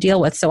things to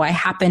deal with. So I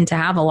happen to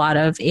have a lot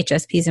of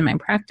HSPs in my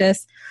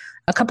practice,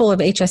 a couple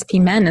of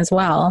HSP men as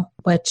well,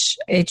 which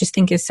I just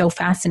think is so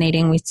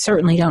fascinating. We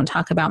certainly don't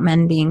talk about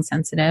men being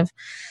sensitive,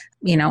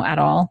 at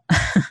all.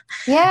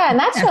 Yeah, and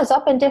that shows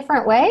up in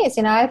different ways.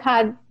 I've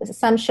had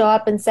some show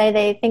up and say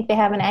they think they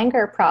have an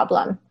anger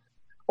problem.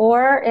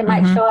 Or it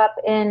might show up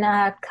in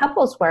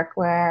couples work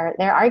where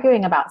they're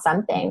arguing about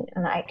something.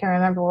 And I can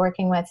remember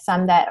working with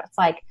some that it's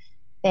like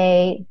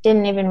they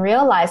didn't even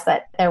realize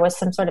that there was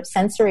some sort of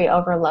sensory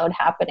overload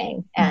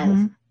happening.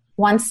 And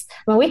once,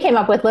 when we came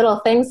up with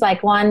little things,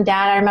 like one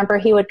dad, I remember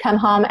he would come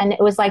home and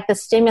it was like the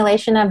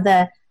stimulation of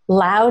the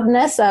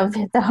loudness of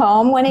the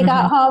home when he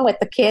got home with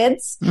the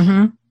kids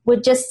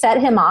would just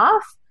set him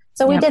off.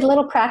 So we did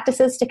little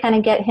practices to kind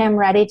of get him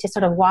ready to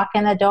sort of walk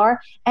in the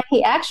door. And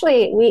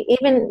we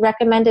even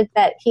recommended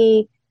that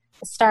he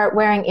start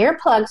wearing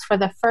earplugs for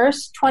the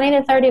first 20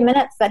 to 30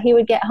 minutes that he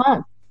would get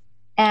home.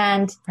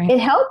 And it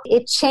helped.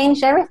 It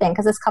changed everything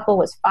because this couple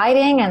was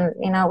fighting and,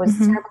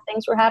 terrible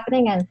things were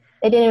happening and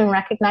they didn't even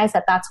recognize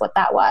that that's what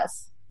that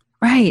was.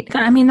 Right.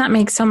 I mean, that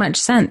makes so much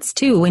sense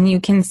too, when you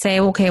can say,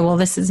 okay, well,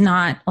 this is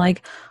not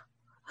like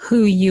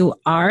who you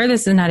are.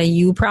 This is not a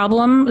you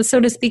problem,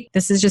 so to speak.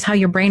 This is just how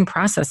your brain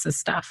processes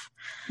stuff.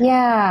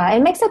 Yeah,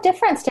 it makes a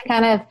difference to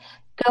kind of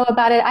go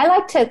about it. I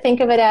like to think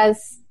of it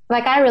as,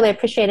 like, I really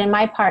appreciate in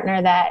my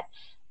partner that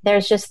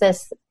there's just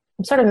this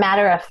sort of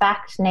matter of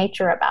fact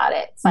nature about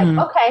it. It's like,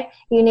 okay,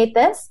 you need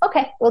this?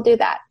 Okay, we'll do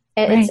that.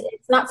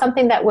 It's not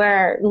something that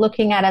we're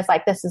looking at as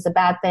like, this is a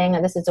bad thing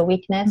or this is a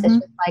weakness. It's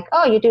just like,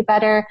 oh, you do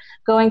better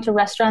going to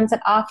restaurants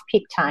at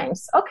off-peak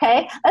times.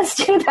 Okay, let's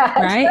do that.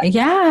 Right.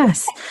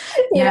 Yes.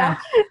 Yeah.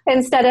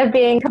 Instead of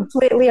being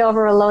completely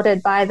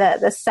overloaded by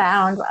the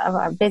sound of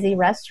a busy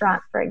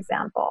restaurant, for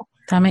example.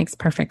 That makes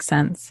perfect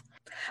sense.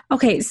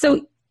 Okay.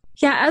 So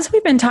yeah, as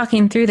we've been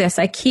talking through this,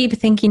 I keep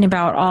thinking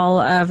about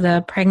all of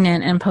the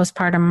pregnant and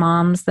postpartum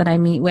moms that I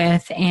meet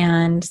with.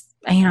 And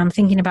I'm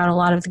thinking about a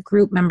lot of the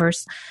group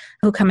members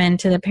who come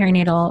into the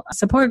perinatal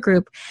support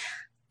group.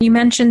 You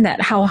mentioned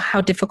that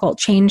how difficult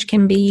change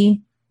can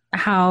be,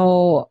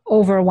 how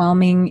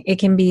overwhelming it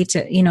can be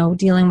to,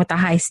 dealing with the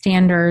high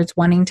standards,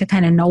 wanting to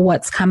kind of know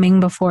what's coming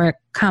before it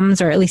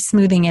comes, or at least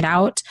smoothing it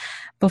out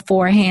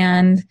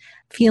beforehand,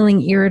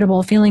 feeling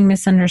irritable, feeling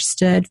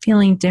misunderstood,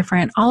 feeling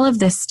different. All of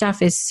this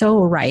stuff is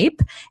so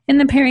ripe in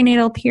the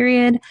perinatal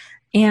period.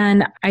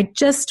 And I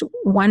just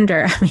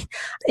wonder,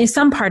 if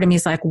some part of me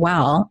is like,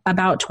 well,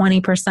 about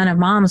 20% of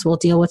moms will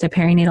deal with a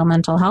perinatal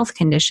mental health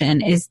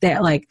condition. Is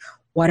that like,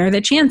 what are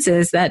the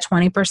chances that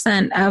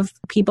 20% of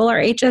people are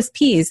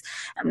HSPs?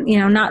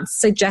 Not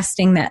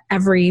suggesting that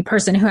every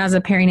person who has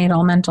a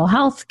perinatal mental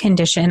health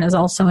condition is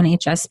also an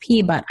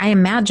HSP, but I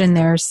imagine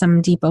there's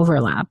some deep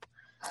overlap.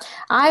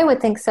 I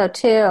would think so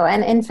too.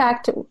 And in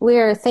fact,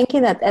 we're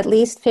thinking that at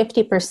least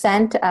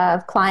 50%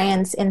 of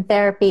clients in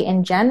therapy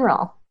in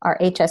general are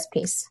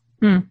HSPs.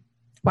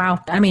 Wow.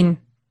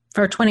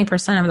 For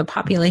 20% of the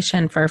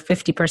population, for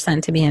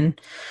 50% to be in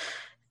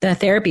the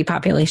therapy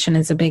population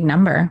is a big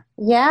number.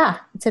 Yeah,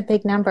 it's a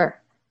big number.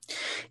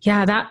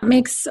 Yeah, that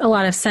makes a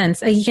lot of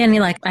sense.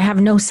 Again, I have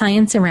no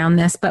science around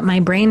this, but my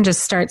brain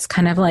just starts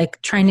kind of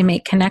like trying to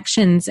make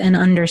connections and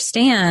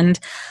understand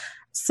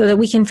so that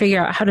we can figure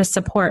out how to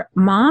support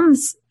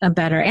moms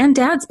better and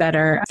dads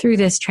better through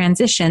this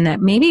transition,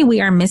 that maybe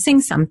we are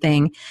missing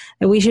something,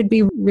 that we should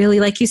be really,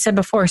 like you said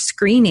before,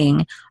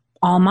 screening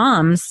all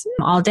moms,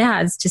 all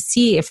dads to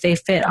see if they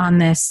fit on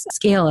this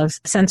scale of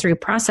sensory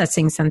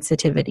processing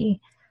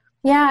sensitivity.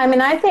 Yeah,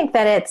 I think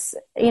that it's,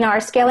 our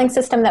scaling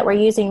system that we're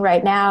using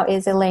right now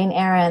is Elaine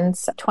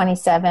Aron's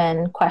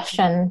 27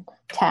 question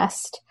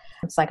test.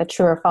 It's like a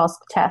true or false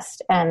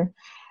test. And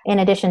in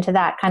addition to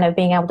that, kind of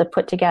being able to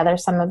put together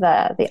some of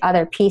the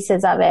other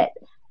pieces of it.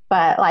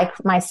 But like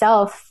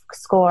myself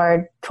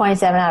scored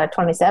 27 out of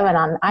 27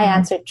 on, I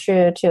answered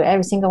true to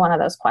every single one of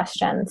those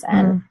questions.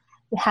 And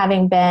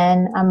having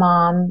been a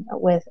mom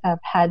I've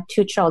had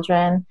 2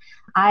 children,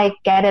 I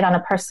get it on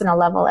a personal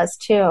level as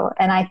too.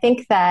 And I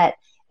think that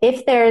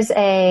if there's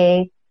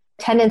a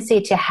tendency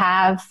to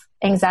have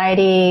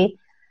anxiety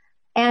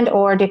and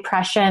or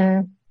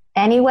depression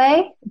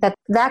anyway,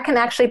 that can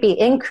actually be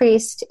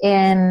increased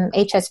in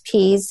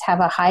HSPs, have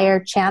a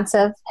higher chance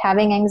of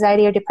having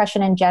anxiety or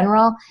depression in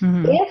general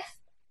if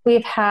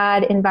we've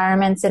had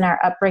environments in our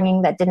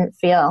upbringing that didn't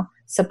feel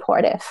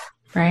supportive.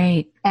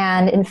 Right.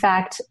 And in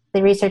fact,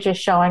 the research is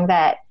showing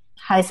that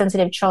highly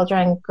sensitive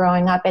children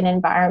growing up in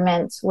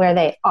environments where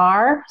they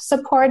are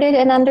supported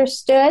and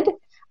understood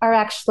are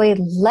actually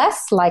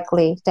less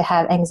likely to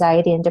have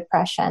anxiety and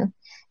depression.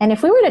 And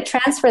if we were to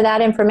transfer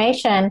that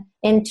information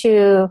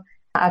into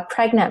a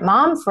pregnant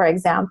mom, for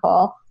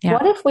example,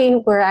 what if we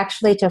were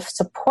actually to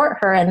support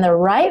her in the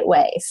right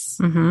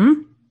ways?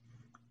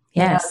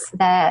 Yes.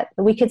 That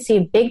we could see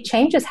big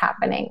changes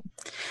happening.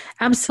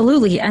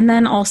 Absolutely. And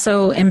then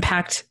also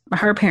impact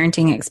her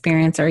parenting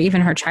experience or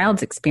even her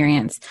child's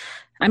experience.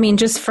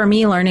 Just for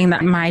me, learning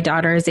that my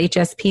daughter is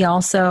HSP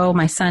also,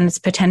 my son is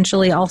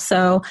potentially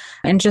also,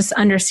 and just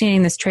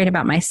understanding this trait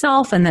about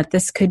myself and that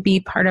this could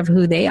be part of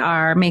who they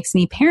are makes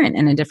me parent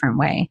in a different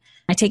way.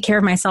 I take care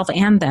of myself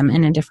and them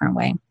in a different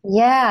way.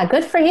 Yeah,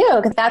 good for you,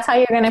 because that's how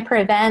you're going to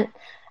prevent.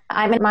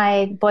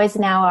 My boys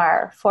now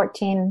are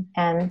 14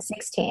 and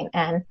 16,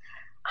 and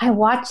I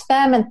watch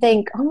them and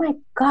think, oh my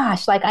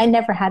gosh, I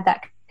never had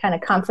that kind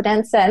of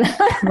confidence and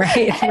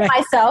in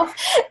myself.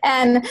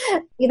 And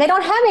they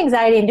don't have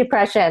anxiety and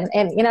depression.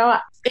 And,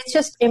 it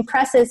just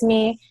impresses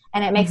me,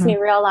 and it makes me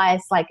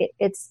realize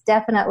it's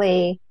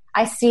definitely,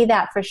 I see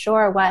that for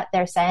sure, what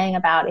they're saying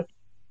about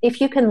if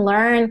you can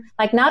learn,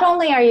 not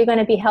only are you going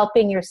to be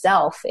helping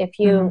yourself, if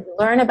you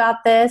learn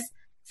about this,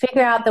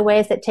 figure out the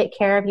ways that take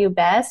care of you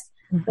best,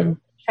 but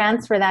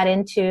transfer that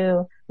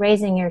into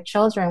raising your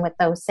children with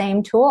those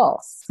same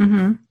tools.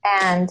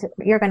 And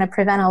you're going to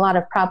prevent a lot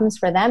of problems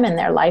for them in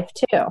their life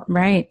too.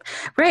 Right.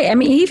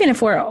 Even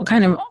if we're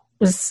kind of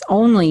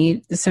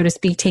only, so to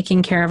speak,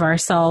 taking care of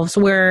ourselves,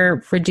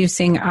 we're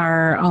reducing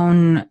our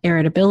own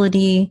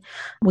irritability.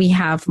 We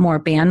have more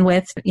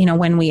bandwidth,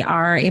 when we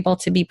are able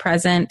to be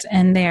present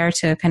and there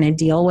to kind of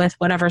deal with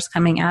whatever's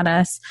coming at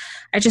us.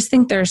 I just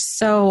think there's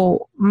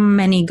so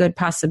many good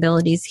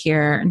possibilities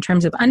here in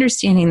terms of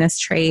understanding this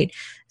trait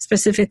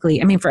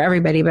specifically. For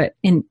everybody, but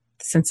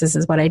since this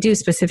is what I do,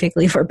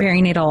 specifically for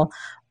perinatal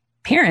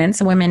parents,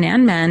 women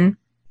and men,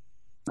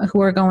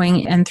 who are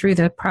going and through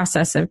the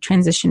process of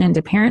transition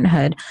into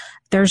parenthood,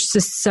 there's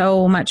just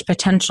so much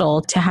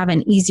potential to have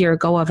an easier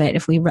go of it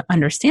if we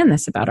understand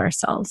this about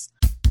ourselves.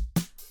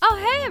 Oh,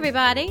 hey,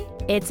 everybody.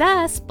 It's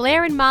us,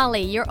 Blair and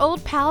Molly, your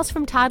old pals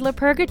from Toddler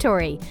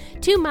Purgatory.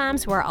 Two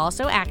moms who are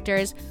also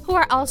actors, who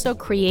are also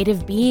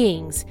creative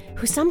beings,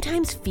 who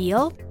sometimes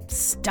feel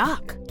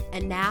stuck.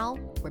 And now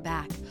we're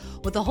back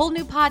with a whole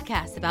new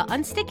podcast about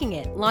unsticking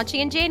it, launching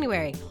in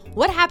January.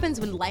 What happens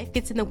when life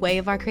gets in the way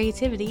of our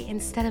creativity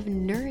instead of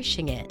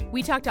nourishing it?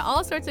 We talk to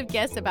all sorts of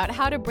guests about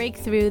how to break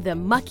through the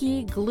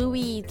mucky,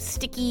 gluey,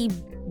 sticky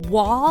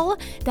wall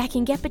that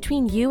can get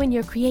between you and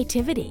your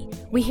creativity.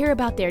 We hear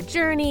about their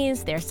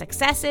journeys, their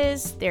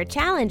successes, their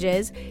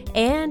challenges,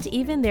 and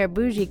even their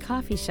bougie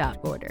coffee shop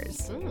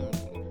orders.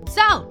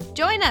 So,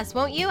 join us,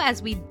 won't you,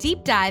 as we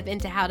deep dive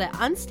into how to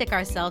unstick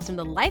ourselves from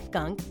the life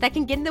gunk that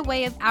can get in the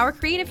way of our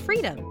creative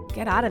freedom.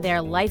 Get out of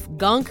there, life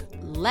gunk.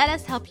 Let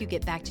us help you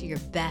get back to your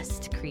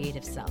best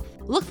creative self.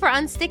 Look for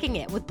Unsticking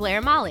It with Blair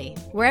and Molly,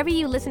 wherever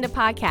you listen to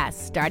podcasts,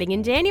 starting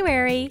in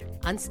January.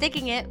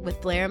 Unsticking It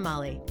with Blair and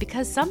Molly,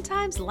 because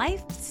sometimes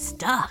life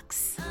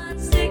sucks.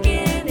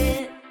 Unsticking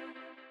it.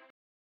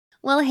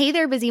 Well, hey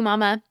there, busy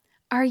mama.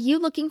 Are you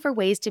looking for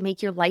ways to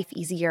make your life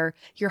easier,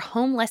 your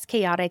home less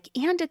chaotic,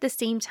 and at the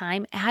same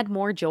time add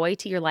more joy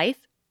to your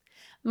life?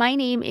 My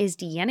name is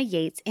Deanna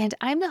Yates, and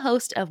I'm the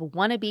host of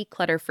Wanna Be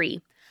Clutter-Free,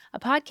 a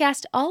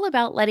podcast all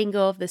about letting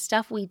go of the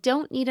stuff we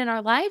don't need in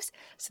our lives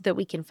so that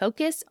we can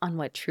focus on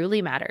what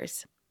truly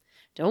matters.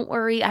 Don't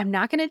worry, I'm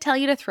not going to tell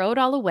you to throw it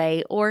all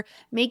away or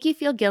make you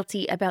feel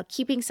guilty about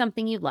keeping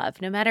something you love,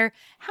 no matter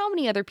how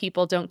many other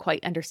people don't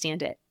quite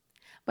understand it.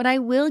 But I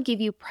will give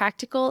you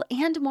practical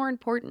and, more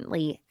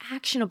importantly,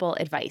 actionable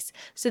advice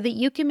so that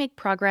you can make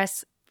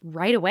progress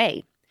right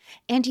away.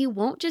 And you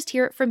won't just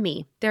hear it from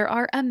me. There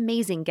are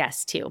amazing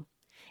guests too.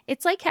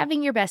 It's like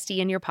having your bestie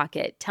in your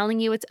pocket telling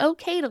you it's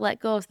okay to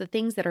let go of the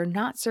things that are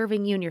not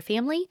serving you and your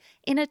family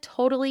in a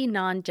totally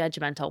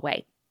non-judgmental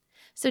way.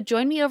 So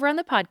join me over on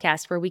the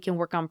podcast where we can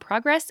work on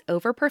progress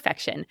over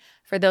perfection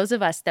for those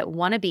of us that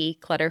want to be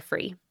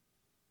clutter-free.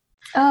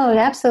 Oh,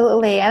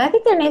 absolutely. And I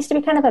think there needs to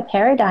be kind of a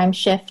paradigm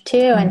shift too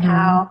in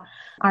how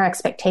our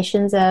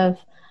expectations of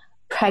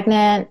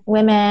pregnant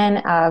women,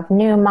 of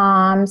new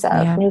moms,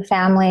 of new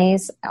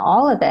families,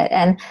 all of it.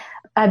 And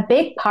a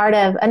big part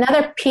of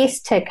another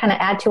piece to kind of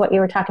add to what you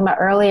were talking about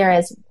earlier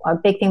is a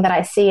big thing that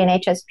I see in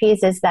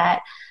HSPs is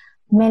that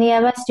many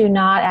of us do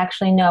not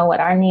actually know what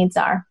our needs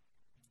are.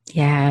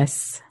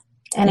 Yes.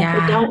 And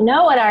if we don't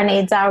know what our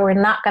needs are, we're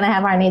not going to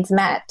have our needs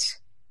met.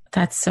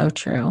 That's so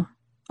true.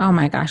 Oh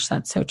my gosh,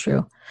 that's so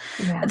true.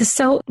 Yeah.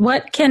 So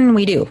what can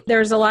we do?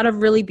 There's a lot of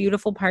really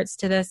beautiful parts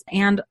to this.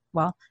 And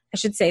well, I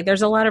should say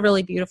there's a lot of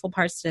really beautiful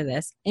parts to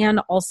this. And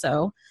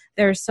also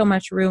there's so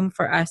much room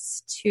for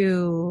us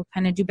to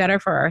kind of do better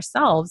for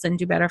ourselves and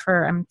do better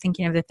for, I'm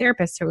thinking of the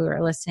therapists who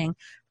are listening,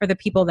 for the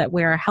people that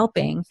we're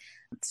helping.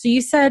 So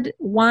you said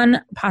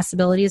one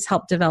possibility is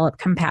help develop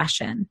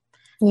compassion.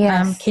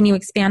 Yes. Can you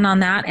expand on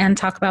that and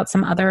talk about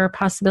some other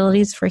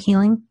possibilities for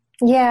healing?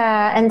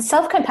 Yeah, and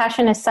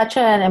self-compassion is such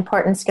an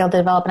important skill to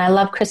develop, and I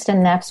love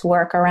Kristen Neff's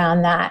work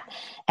around that.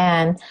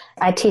 And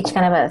I teach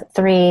kind of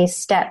 3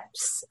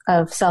 steps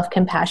of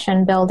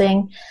self-compassion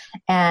building,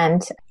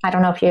 and I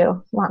don't know if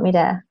you want me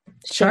to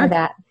share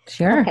that.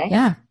 Sure, okay.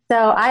 Yeah. So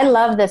I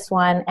love this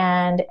one,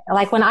 and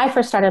like when I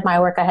first started my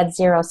work, I had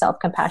 0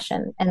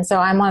 self-compassion, and so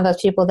I'm one of those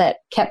people that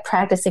kept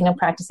practicing and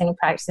practicing and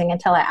practicing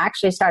until I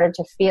actually started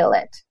to feel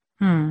it.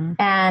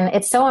 And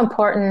it's so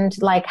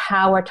important, like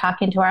how we're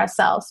talking to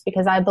ourselves,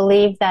 because I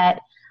believe that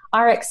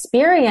our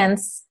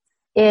experience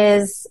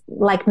is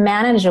like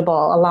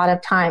manageable a lot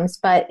of times,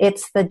 but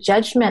it's the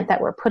judgment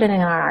that we're putting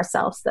on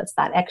ourselves that's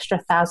that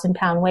extra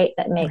 1,000-pound weight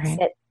that makes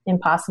it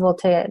impossible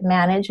to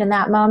manage in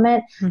that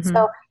moment.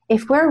 So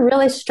if we're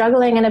really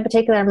struggling in a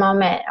particular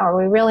moment, or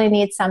we really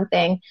need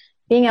something,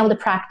 being able to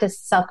practice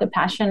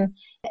self-compassion,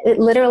 it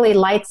literally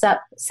lights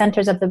up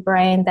centers of the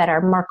brain that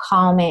are more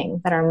calming,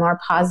 that are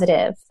more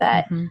positive,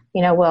 that,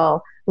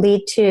 will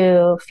lead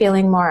to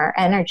feeling more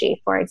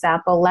energy, for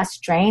example, less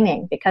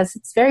draining, because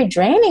it's very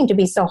draining to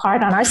be so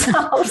hard on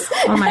ourselves.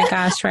 Oh my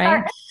gosh,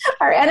 right?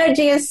 Our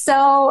energy is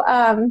so,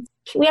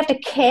 we have to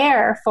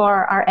care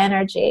for our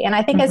energy. And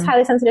I think as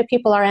highly sensitive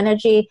people, our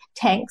energy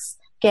tanks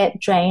get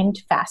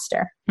drained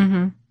faster.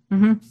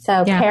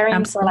 So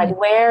caring for like,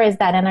 where is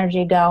that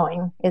energy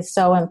going is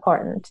so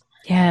important.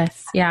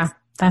 Yes. Yeah.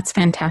 That's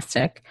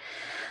fantastic.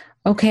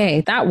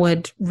 Okay. That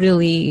would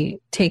really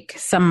take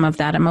some of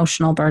that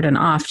emotional burden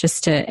off,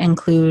 just to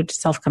include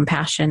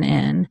self-compassion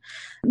in.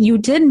 You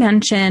did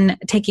mention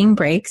taking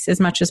breaks as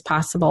much as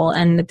possible,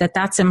 and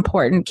that's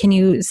important. Can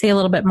you say a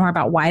little bit more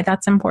about why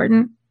that's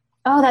important?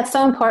 Oh, that's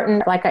so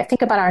important. Like I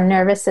think about our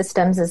nervous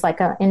systems as like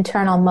an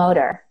internal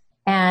motor.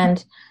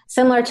 And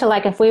similar to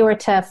like if we were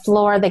to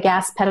floor the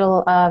gas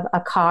pedal of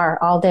a car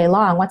all day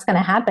long, what's going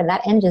to happen?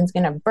 That engine's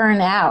going to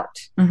burn out.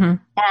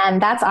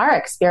 And that's our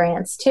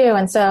experience too.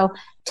 And so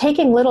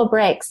taking little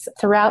breaks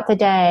throughout the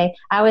day,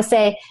 I always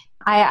say,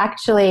 I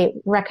actually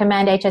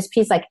recommend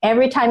HSPs like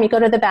every time you go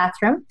to the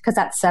bathroom, because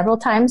that's several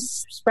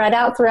times spread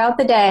out throughout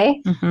the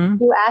day,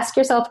 you ask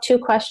yourself 2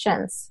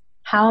 questions.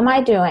 How am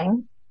I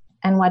doing?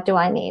 And what do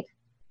I need?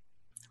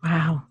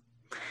 Wow.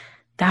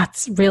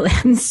 That's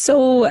really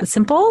so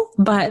simple,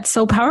 but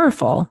so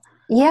powerful.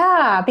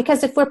 Yeah,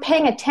 because if we're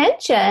paying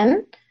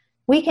attention,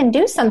 we can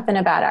do something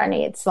about our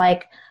needs.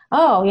 Like,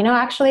 oh,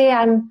 actually,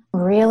 I'm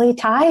really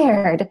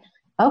tired.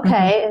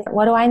 Okay,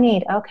 what do I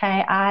need?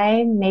 Okay,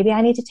 maybe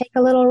I need to take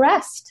a little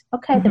rest.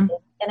 Okay, the baby's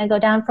going to go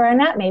down for a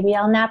nap. Maybe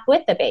I'll nap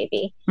with the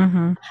baby.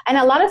 And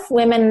a lot of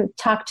women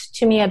talked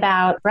to me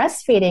about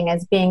breastfeeding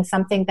as being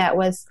something that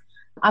was,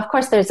 of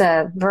course, there's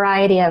a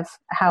variety of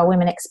how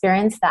women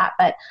experience that,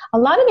 but a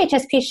lot of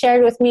HSPs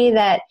shared with me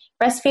that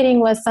breastfeeding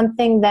was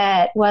something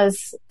that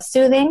was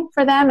soothing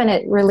for them, and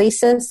it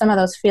releases some of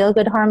those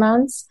feel-good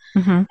hormones.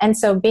 And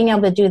so being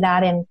able to do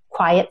that in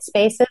quiet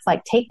spaces,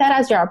 like take that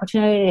as your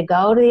opportunity to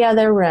go to the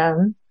other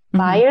room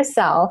by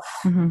yourself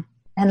and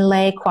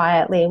lay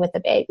quietly with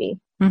the baby,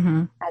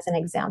 as an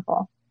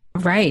example.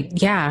 Right.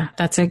 Yeah,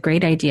 that's a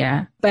great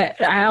idea. But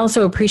I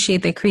also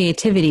appreciate the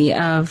creativity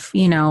of,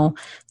 to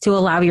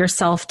allow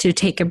yourself to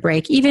take a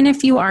break, even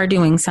if you are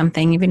doing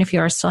something, even if you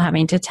are still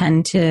having to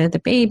tend to the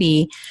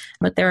baby.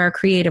 But there are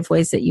creative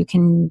ways that you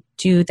can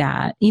do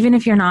that, even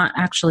if you're not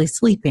actually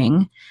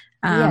sleeping.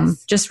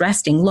 Just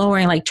resting,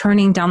 lowering, like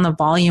turning down the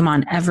volume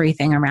on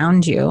everything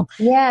around you.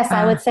 Yes,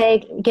 I would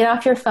say get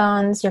off your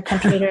phones, your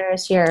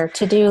computers, your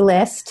to-do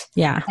list.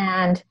 Yeah.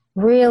 And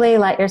really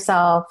let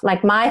yourself,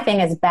 like my thing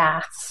is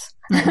baths.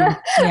 Yeah.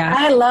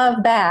 I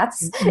love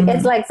baths.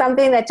 It's like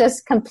something that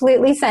just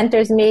completely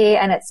centers me,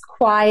 and it's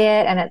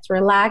quiet and it's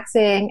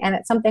relaxing and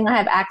it's something I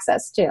have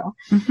access to.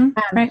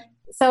 Right.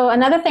 So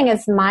another thing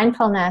is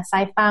mindfulness.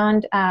 I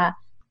found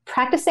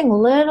practicing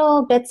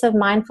little bits of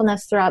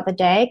mindfulness throughout the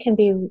day can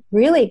be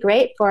really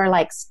great for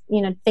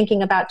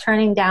thinking about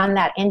turning down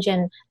that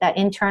engine, that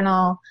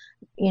internal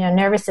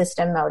nervous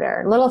system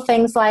motor. Little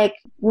things like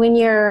when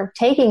you're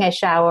taking a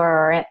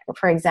shower, or,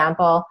 for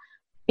example,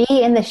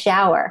 be in the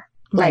shower.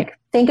 Right. Like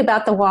think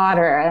about the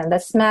water and the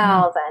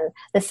smells and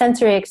the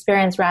sensory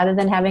experience, rather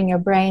than having your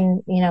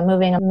brain,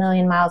 moving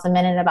 1,000,000 miles a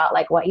minute about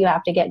like what you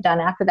have to get done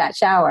after that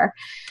shower.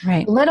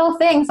 Right. Little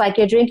things like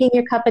you're drinking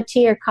your cup of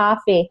tea or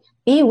coffee.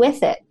 Be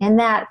with it in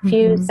that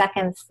few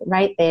seconds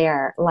right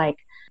there. Like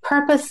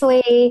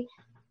purposely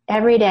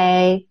every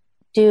day,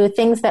 do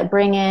things that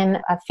bring in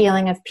a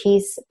feeling of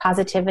peace,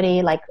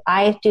 positivity. Like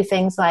I do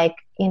things like,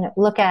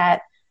 look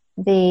at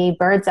the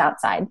birds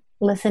outside,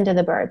 listen to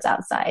the birds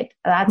outside.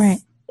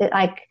 That's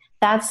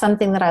that's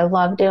something that I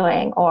love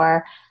doing.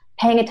 Or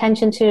paying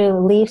attention to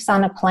leaves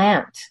on a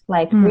plant,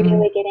 like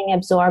really getting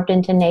absorbed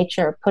into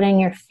nature, putting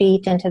your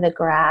feet into the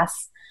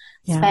grass,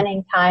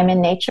 spending time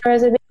in nature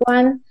is a big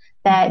one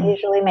that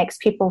usually makes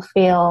people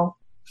feel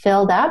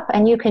filled up.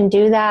 And you can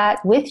do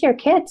that with your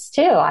kids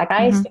too. Like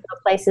I used to go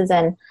places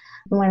and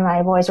when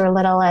my boys were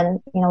little and,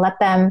 let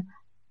them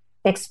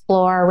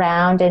explore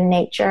around in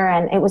nature,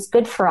 and it was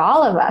good for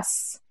all of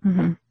us.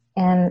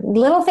 And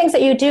little things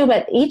that you do,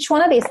 but each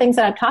one of these things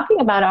that I'm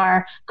talking about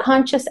are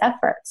conscious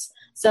efforts.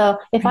 So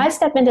if I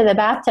step into the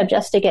bathtub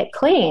just to get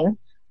clean,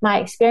 my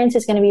experience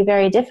is going to be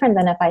very different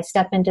than if I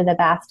step into the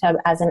bathtub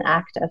as an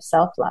act of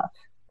self-love.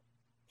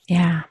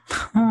 Yeah.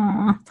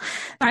 Aww.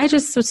 I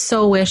just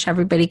so wish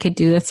everybody could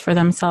do this for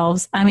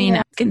themselves. I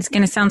mean, it's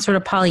going to sound sort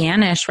of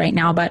Pollyannish right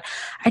now, but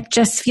I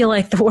just feel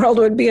like the world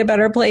would be a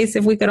better place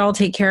if we could all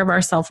take care of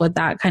ourselves with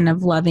that kind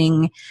of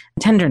loving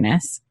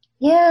tenderness.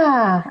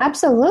 Yeah,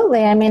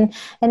 absolutely. I mean,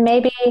 and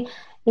maybe,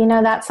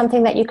 that's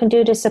something that you can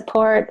do to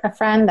support a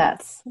friend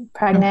that's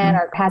pregnant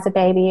or has a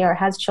baby or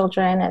has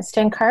children, is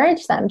to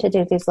encourage them to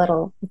do these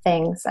little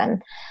things.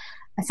 And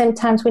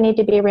sometimes we need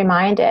to be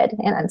reminded.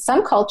 And in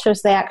some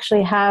cultures, they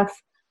actually have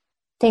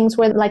things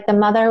where like the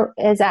mother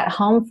is at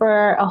home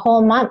for a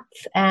whole month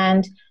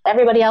and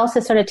everybody else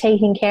is sort of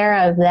taking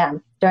care of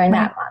them during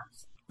that month.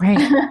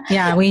 Right.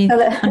 Yeah, we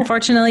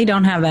unfortunately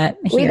don't have that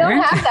here. We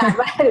don't have that,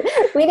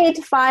 but we need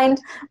to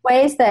find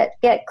ways that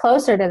get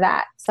closer to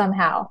that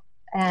somehow.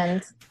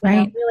 And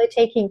really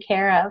taking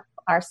care of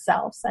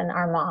ourselves and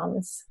our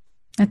moms.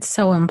 That's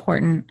so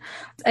important.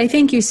 I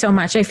thank you so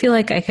much. I feel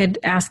like I could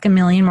ask a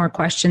million more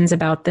questions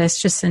about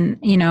this just in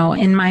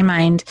my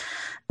mind.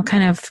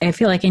 I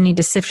feel like I need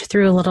to sift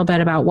through a little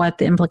bit about what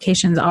the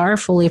implications are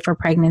fully for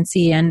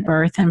pregnancy and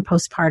birth and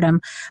postpartum.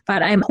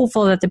 But I'm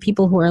hopeful that the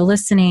people who are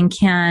listening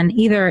can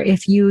either,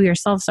 if you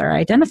yourselves are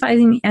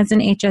identifying as an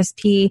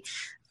HSP,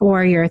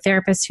 or you're a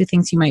therapist who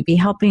thinks you might be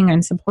helping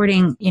and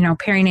supporting,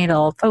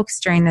 perinatal folks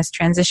during this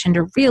transition,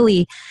 to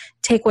really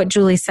take what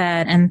Julie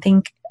said and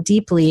think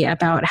deeply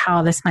about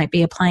how this might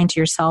be applying to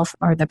yourself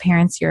or the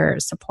parents you're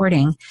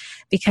supporting,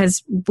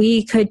 because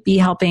we could be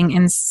helping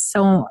in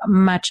so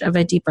much of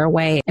a deeper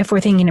way if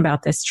we're thinking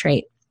about this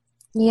trait.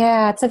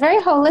 Yeah, it's a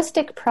very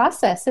holistic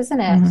process,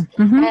 isn't it?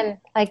 And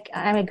I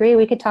agree,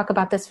 we could talk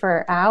about this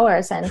for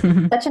hours,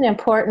 and such an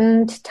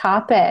important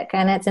topic.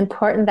 And it's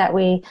important that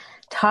we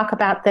talk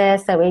about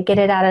this, that we get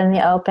it out in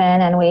the open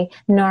and we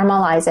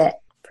normalize it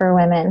for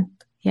women.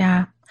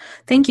 Yeah.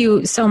 Thank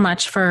you so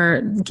much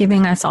for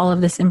giving us all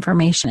of this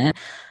information,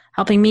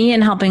 helping me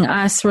and helping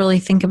us really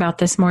think about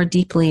this more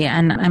deeply.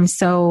 And I'm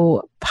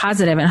so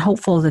positive and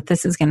hopeful that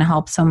this is going to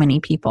help so many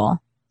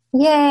people.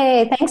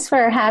 Yay. Thanks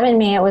for having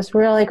me. It was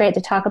really great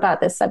to talk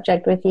about this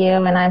subject with you.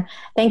 And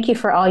thank you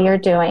for all you're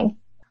doing.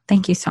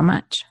 Thank you so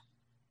much.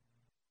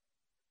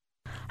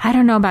 I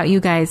don't know about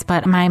you guys,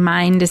 but my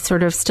mind is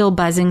sort of still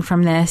buzzing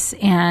from this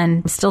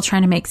and still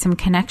trying to make some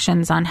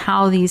connections on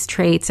how these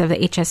traits of the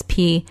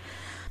HSP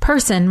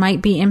person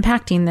might be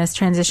impacting this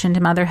transition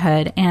to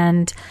motherhood.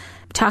 And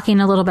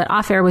talking a little bit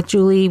off air with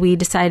Julie, we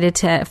decided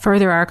to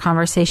further our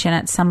conversation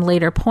at some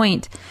later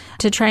point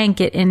to try and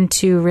get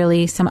into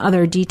really some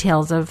other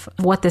details of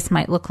what this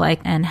might look like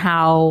and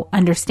how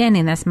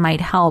understanding this might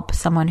help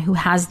someone who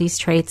has these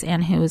traits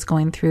and who is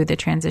going through the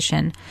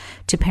transition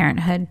to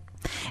parenthood.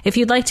 If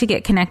you'd like to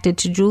get connected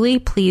to Julie,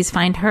 please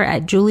find her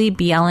at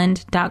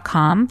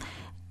juliebjelland.com,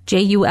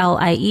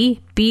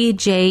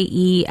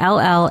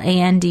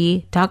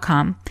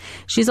 JuliebJelland.com.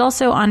 She's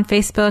also on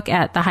Facebook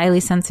at The Highly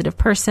Sensitive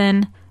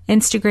Person,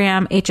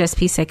 Instagram,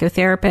 HSP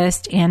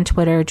Psychotherapist, and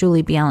Twitter,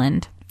 Julie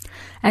Bjelland.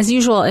 As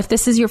usual, if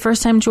this is your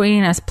first time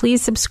joining us,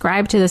 please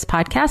subscribe to this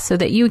podcast so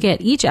that you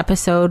get each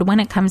episode when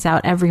it comes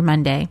out every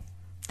Monday.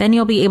 Then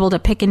you'll be able to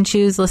pick and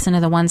choose, listen to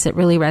the ones that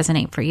really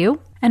resonate for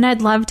you. And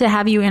I'd love to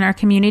have you in our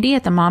community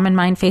at the Mom and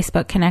Mind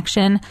Facebook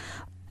connection.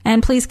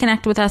 And please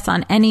connect with us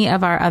on any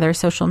of our other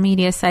social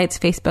media sites,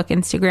 Facebook,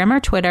 Instagram, or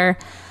Twitter.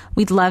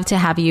 We'd love to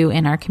have you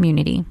in our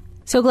community.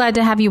 So glad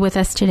to have you with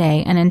us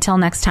today. And until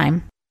next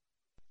time.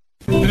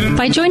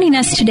 By joining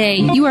us today,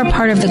 you are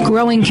part of the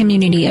growing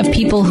community of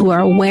people who are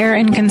aware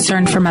and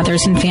concerned for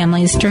mothers and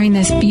families during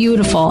this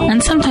beautiful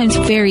and sometimes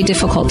very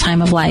difficult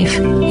time of life.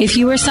 If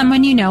you or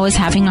someone you know is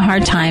having a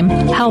hard time,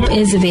 help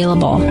is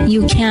available.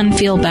 You can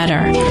feel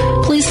better.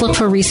 Please look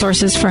for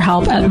resources for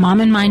help at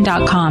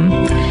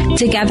momandmind.com.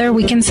 Together,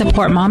 we can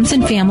support moms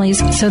and families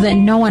so that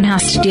no one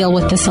has to deal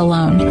with this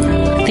alone.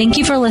 Thank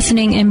you for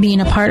listening and being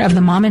a part of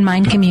the Mom and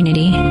Mind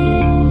community.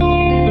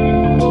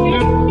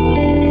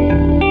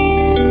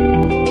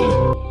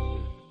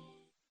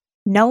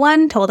 No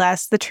one told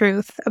us the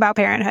truth about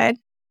parenthood.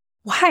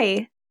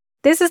 Why?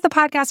 This is the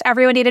podcast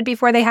everyone needed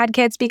before they had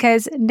kids,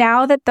 because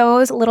now that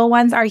those little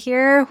ones are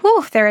here,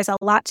 there is a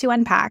lot to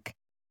unpack.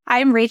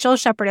 I'm Rachel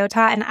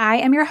Shepardota, and I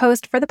am your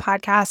host for the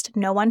podcast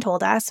No One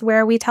Told Us,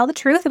 where we tell the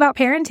truth about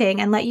parenting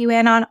and let you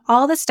in on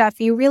all the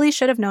stuff you really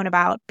should have known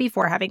about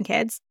before having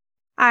kids.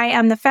 I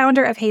am the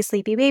founder of Hey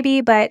Sleepy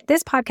Baby, but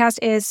this podcast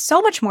is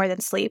so much more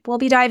than sleep. We'll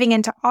be diving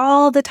into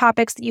all the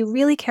topics that you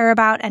really care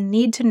about and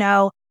need to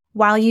know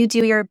while you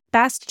do your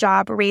best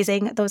job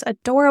raising those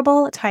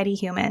adorable, tiny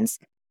humans.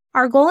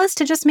 Our goal is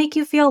to just make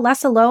you feel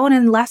less alone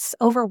and less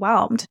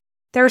overwhelmed.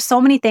 There are so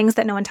many things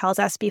that no one tells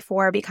us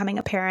before becoming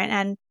a parent,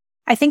 and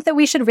I think that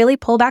we should really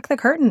pull back the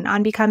curtain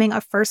on becoming a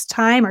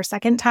first-time or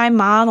second-time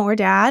mom or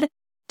dad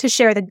to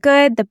share the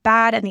good, the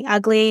bad, and the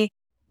ugly.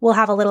 We'll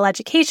have a little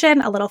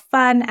education, a little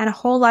fun, and a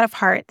whole lot of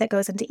heart that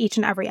goes into each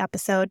and every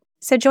episode.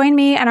 So join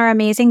me and our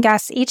amazing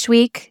guests each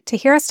week to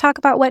hear us talk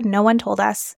about what no one told us.